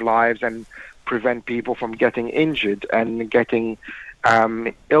save lives and prevent people from getting injured and getting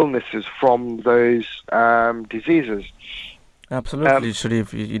illnesses from those diseases. Absolutely,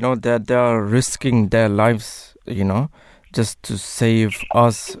 Sharif. That they are risking their lives, just to save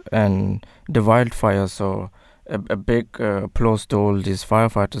us and the wildfire. So a big applause to all these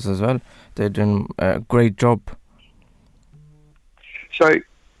firefighters as well. They're doing a great job. So,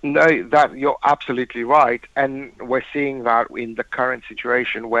 no, that you're absolutely right. And we're seeing that in the current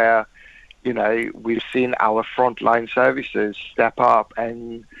situation where, we've seen our frontline services step up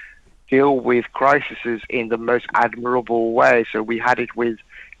and deal with crises in the most admirable way. So we had it with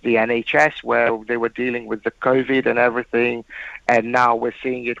the NHS, where they were dealing with the COVID and everything, and now we're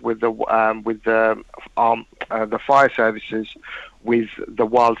seeing it with the fire services, with the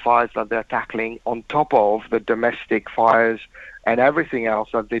wildfires that they're tackling, on top of the domestic fires and everything else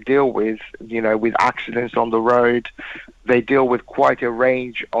that they deal with. With accidents on the road, they deal with quite a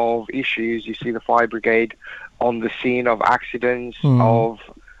range of issues. You see the fire brigade on the scene of accidents, of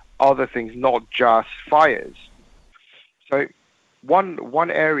other things, not just fires. So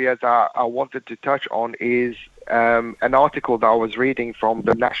one area that I wanted to touch on is an article that I was reading from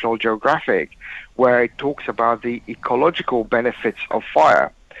the National Geographic, where it talks about the ecological benefits of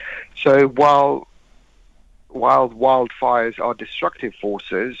fire. So while wildfires are destructive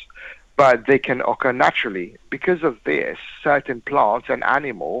forces, but they can occur naturally. Because of this, certain plants and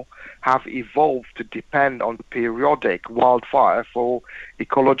animals have evolved to depend on periodic wildfire for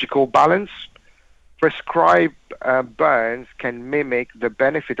ecological balance. Prescribed burns can mimic the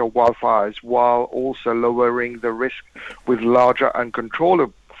benefit of wildfires while also lowering the risk with larger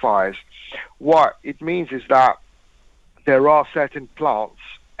uncontrollable fires. What it means is that there are certain plants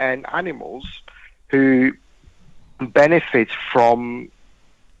and animals who benefit from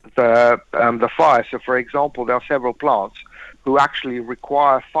the fire. So, for example, there are several plants who actually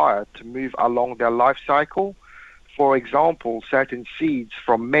require fire to move along their life cycle. For example, certain seeds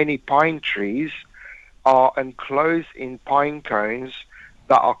from many pine trees are enclosed in pine cones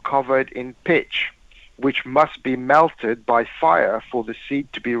that are covered in pitch, which must be melted by fire for the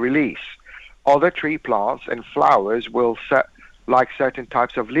seed to be released. Other tree plants and flowers like certain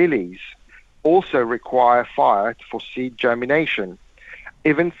types of lilies, also require fire for seed germination.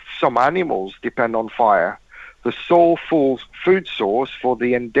 Even some animals depend on fire. The sole food source for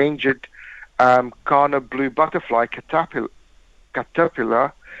the endangered Ghana blue butterfly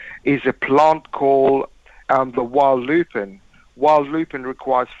caterpillar is a plant called the wild lupin. Wild lupin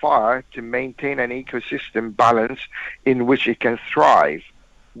requires fire to maintain an ecosystem balance in which it can thrive.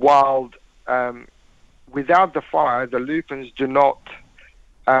 Without the fire, the lupins do not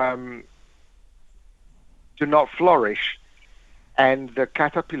flourish, and the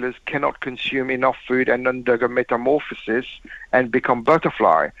caterpillars cannot consume enough food and undergo metamorphosis and become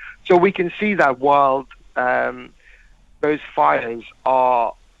butterfly. So we can see that while those fires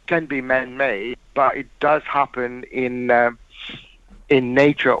can be man-made, but it does happen in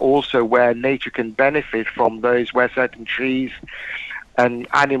nature also, where nature can benefit from those, where certain trees and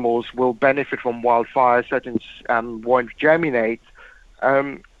animals will benefit from wildfires, certain won't germinate.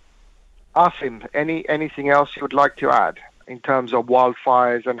 Asim, anything else you would like to add in terms of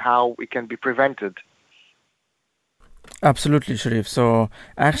wildfires and how it can be prevented? Absolutely, Sharif. So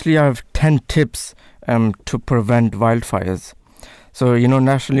actually I have 10 tips to prevent wildfires. So,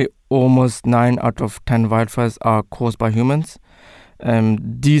 nationally, almost 9 out of 10 wildfires are caused by humans.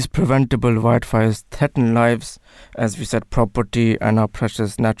 These preventable wildfires threaten lives, as we said, property and our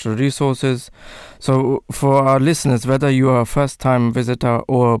precious natural resources. So for our listeners, whether you are a first-time visitor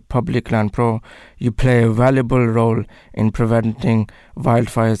or a public land pro, you play a valuable role in preventing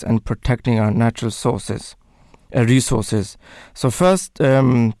wildfires and protecting our natural resources. So first,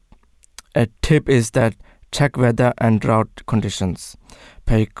 a tip is that check weather and drought conditions.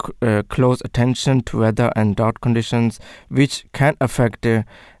 Pay close attention to weather and drought conditions, which can affect the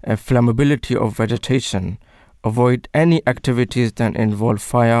flammability of vegetation. Avoid any activities that involve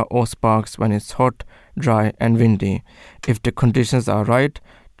fire or sparks when it's hot, dry and windy. If the conditions are right,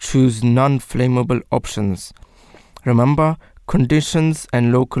 choose non-flammable options. Remember, conditions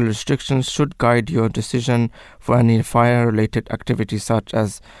and local restrictions should guide your decision for any fire-related activities, such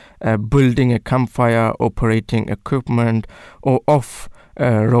as building a campfire, operating equipment, or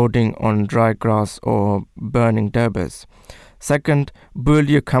off-roading on dry grass or burning debris. Second, build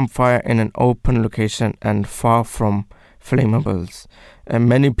your campfire in an open location and far from flammables.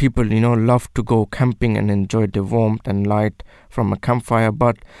 Many people, love to go camping and enjoy the warmth and light from a campfire,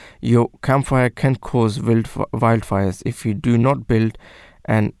 but your campfire can cause wildfires if you do not build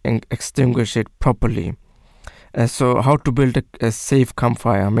and extinguish it properly. So how to build a safe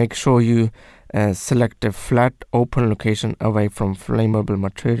campfire? Make sure you select a flat, open location away from flammable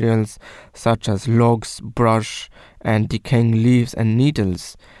materials such as logs, brush, and decaying leaves and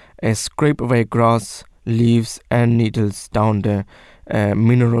needles. Scrape away grass, leaves, and needles down the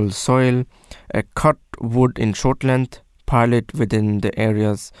mineral soil. Cut wood in short length, pile it within the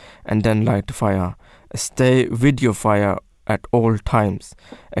areas, and then light the fire. Stay with your fire at all times.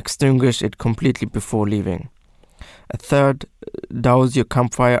 Extinguish it completely before leaving. Third, douse your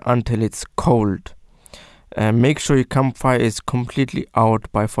campfire until it's cold. Make sure your campfire is completely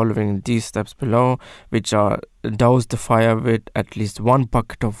out by following these steps below, which are: douse the fire with at least 1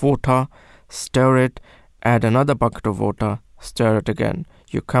 bucket of water, stir it, add another bucket of water, stir it again.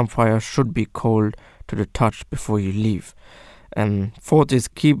 Your campfire should be cold to the touch before you leave. Fourth is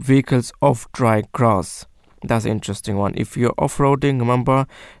keep vehicles off dry grass. That's an interesting one. If you're off-roading, remember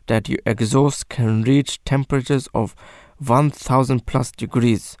that your exhaust can reach temperatures of 1000 plus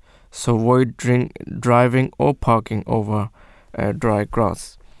degrees. So avoid driving or parking over dry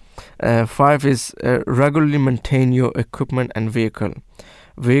grass. 5 is regularly maintain your equipment and vehicle.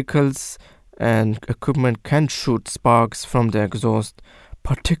 Vehicles and equipment can shoot sparks from the exhaust,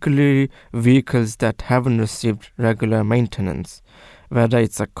 particularly vehicles that haven't received regular maintenance. Whether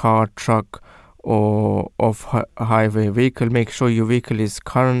it's a car, truck, or off-highway vehicle, make sure your vehicle is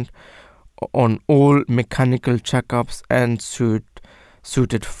current on all mechanical checkups and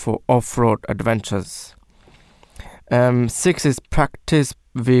suited for off-road adventures. 6 is practice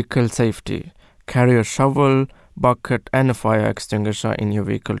vehicle safety. Carry a shovel, bucket, and a fire extinguisher in your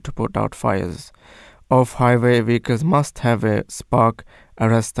vehicle to put out fires. Off-highway vehicles must have a spark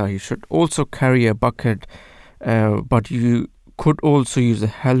arrestor. You should also carry a bucket, but you could also use a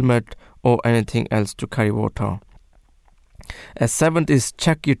helmet or anything else to carry water. 7th is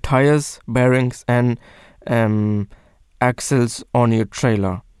check your tires, bearings, and axles on your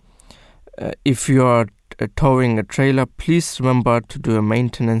trailer. If your towing a trailer, please remember to do a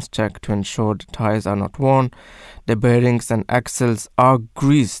maintenance check to ensure the tires are not worn, the bearings and axles are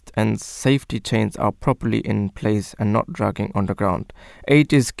greased, and safety chains are properly in place and not dragging on the ground.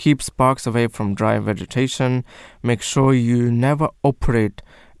 8 is keep sparks away from dry vegetation. Make sure you never operate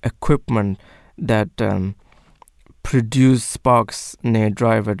equipment that produce sparks near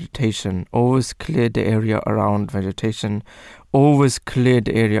dry vegetation. Always clear the area around vegetation. Always clear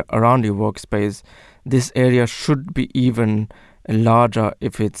the area around your workspace. This area should be even larger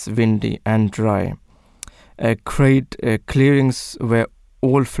if it's windy and dry. Create clearings where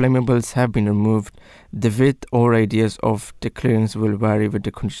all flammables have been removed. The width or radius of the clearings will vary with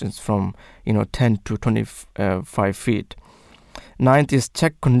the conditions from 10 to 25 feet. 9th is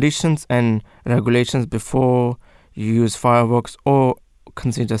check conditions and regulations before you use fireworks or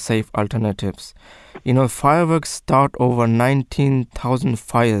consider safe alternatives. Fireworks start over 19,000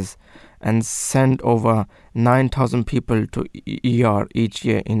 fires and send over 9,000 people to ER each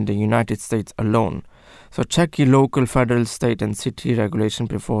year in the United States alone. So check your local, federal, state and city regulation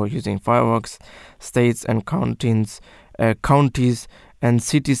before using fireworks. States and counties and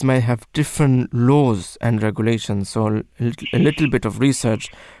cities may have different laws and regulations, so a little bit of research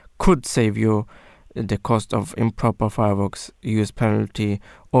could save you the cost of improper fireworks use penalty,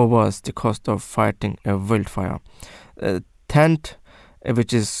 or worse, the cost of fighting a wildfire. 10th,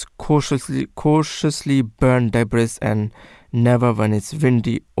 which is cautiously burn debris and never when it's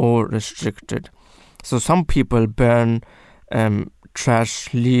windy or restricted. So some people burn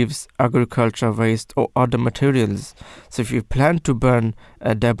trash, leaves, agriculture waste or other materials. So if you plan to burn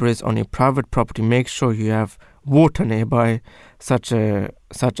debris on your private property, make sure you have water nearby, such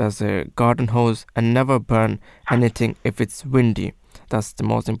as a garden hose, and never burn anything if it's windy. That's the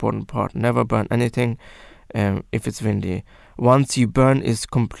most important part. Never burn anything if it's windy. Once your burn is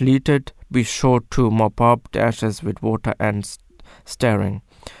completed, be sure to mop up the ashes with water and stirring.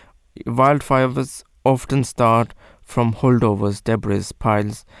 Wildfires often start from holdovers, debris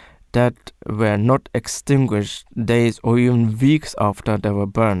piles that were not extinguished days or even weeks after they were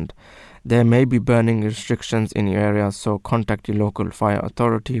burned. There may be burning restrictions in your area, so contact your local fire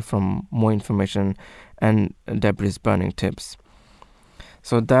authority for more information and debris burning tips.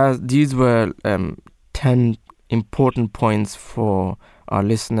 So these were 10 important points for our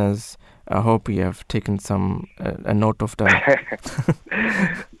listeners. I hope you have taken a note of them.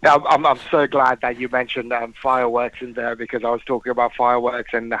 I'm so glad that you mentioned fireworks in there, because I was talking about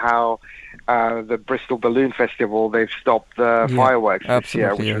fireworks and how the Bristol Balloon Festival, they've stopped the fireworks this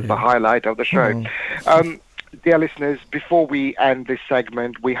year, which was the highlight of the show. Dear listeners, before we end this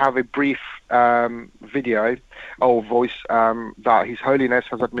segment, we have a brief video or voice that His Holiness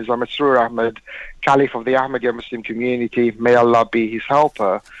Hazrat Mirza Masroor Ahmad, Caliph of the Ahmadiyya Muslim community, may Allah be his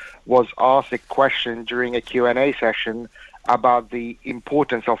helper, was asked a question during a Q&A session about the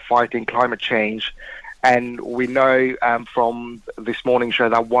importance of fighting climate change. And we know from this morning show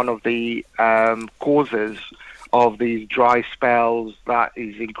that one of the causes of these dry spells that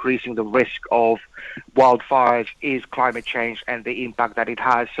is increasing the risk of wildfires is climate change and the impact that it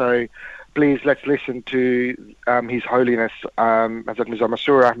has. So please, let's listen to His Holiness Hazrat Mirza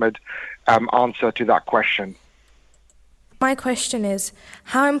Masroor Ahmad answer to that question. My question is,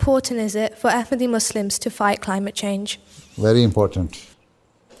 how important is it for Ahmadi Muslims to fight climate change? Very important.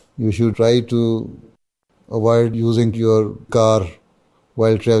 You should try to avoid using your car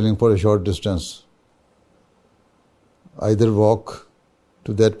while traveling for a short distance. Either walk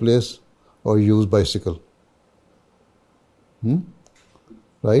to that place or use bicycle.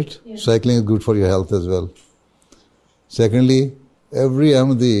 Right? Yeah. Cycling is good for your health as well. Secondly, every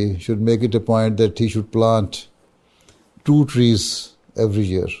Ahmadi should make it a point that he should plant 2 trees every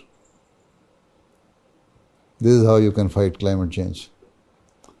year. This is how you can fight climate change.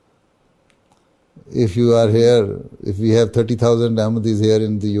 If you are here, if we have 30,000 Ahmadis here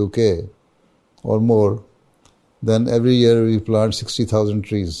in the UK or more, then every year we plant 60,000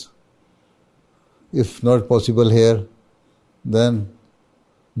 trees. If not possible here, then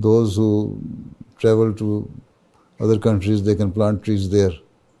those who travel to other countries, they can plant trees there.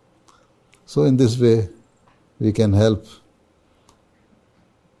 So in this way, we can help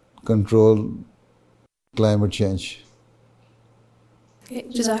control climate change.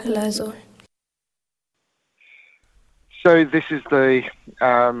 Jazakallah. So this is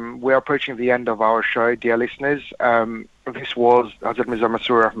we're approaching the end of our show, dear listeners. This was Hazrat Mirza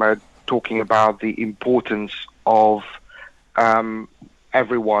Masroor Ahmad talking about the importance of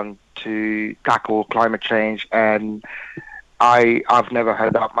everyone to tackle climate change, and I've never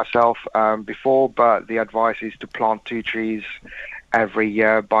heard that myself before, but the advice is to plant 2 trees every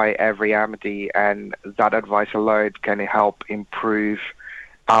year by every Ahmadi, and that advice alone can help improve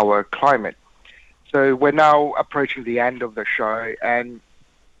our climate. So we're now approaching the end of the show, and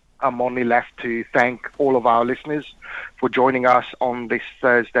I'm only left to thank all of our listeners for joining us on this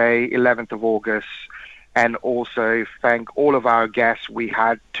Thursday, 11th of August, and also thank all of our guests. We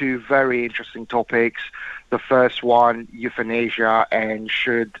had two very interesting topics. The first one, euthanasia, and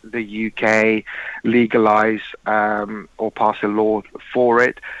should the UK legalize or pass a law for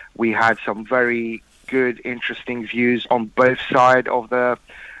it. We had some very good, interesting views on both sides of the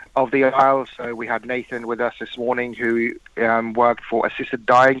aisle. So we had Nathan with us this morning, who worked for Assisted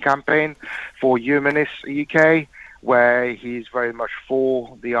Dying Campaign for Humanists UK, where he's very much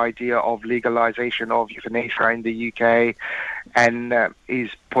for the idea of legalization of euthanasia in the UK, and his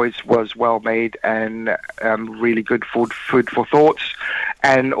points was well made and really good food for thoughts.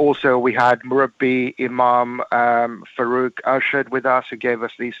 And also we had Murabbi Imam Farouk Arshad with us, who gave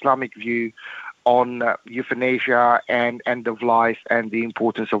us the Islamic view on euthanasia and end of life and the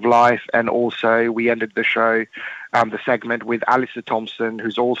importance of life. And also we ended the show, the segment, with Alistair Thompson,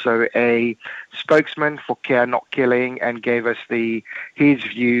 who's also a spokesman for Care Not Killing, and gave us his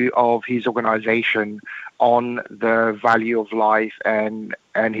view of his organization on the value of life and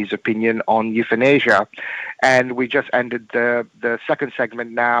his opinion on euthanasia. And we just ended the second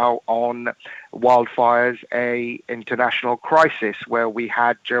segment now on wildfires, a international crisis, where we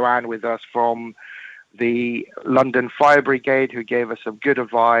had Joanne with us from the London Fire Brigade, who gave us some good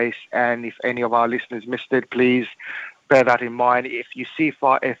advice. And if any of our listeners missed it, please bear that in mind. If you see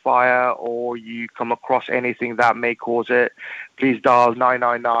a fire or you come across anything that may cause it, please dial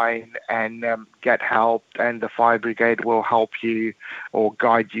 999 and get help, and the fire brigade will help you or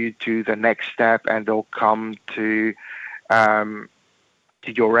guide you to the next step, and they'll come to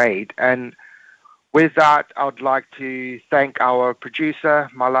your aid. And with that, I'd like to thank our producer,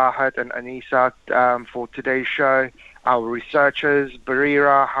 Malahat and Anisa, for today's show, our researchers,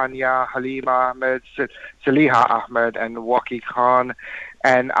 Barira, Hania, Halima Ahmed, Saliha Ahmed, and Waki Khan,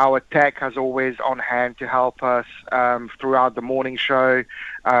 and our tech, as always, on hand to help us throughout the morning show,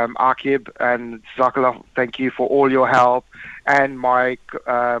 Akib and Zakallah, thank you for all your help, and my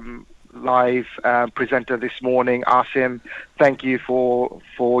live presenter this morning, Asim, thank you for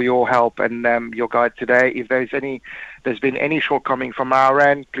your help and your guide today. If there's been any shortcoming from our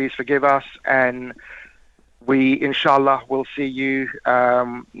end, please forgive us, and we, inshallah, will see you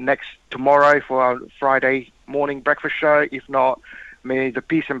tomorrow for our Friday morning breakfast show. If not, may the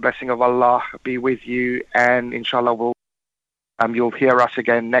peace and blessing of Allah be with you, and inshallah you'll hear us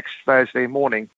again next Thursday morning.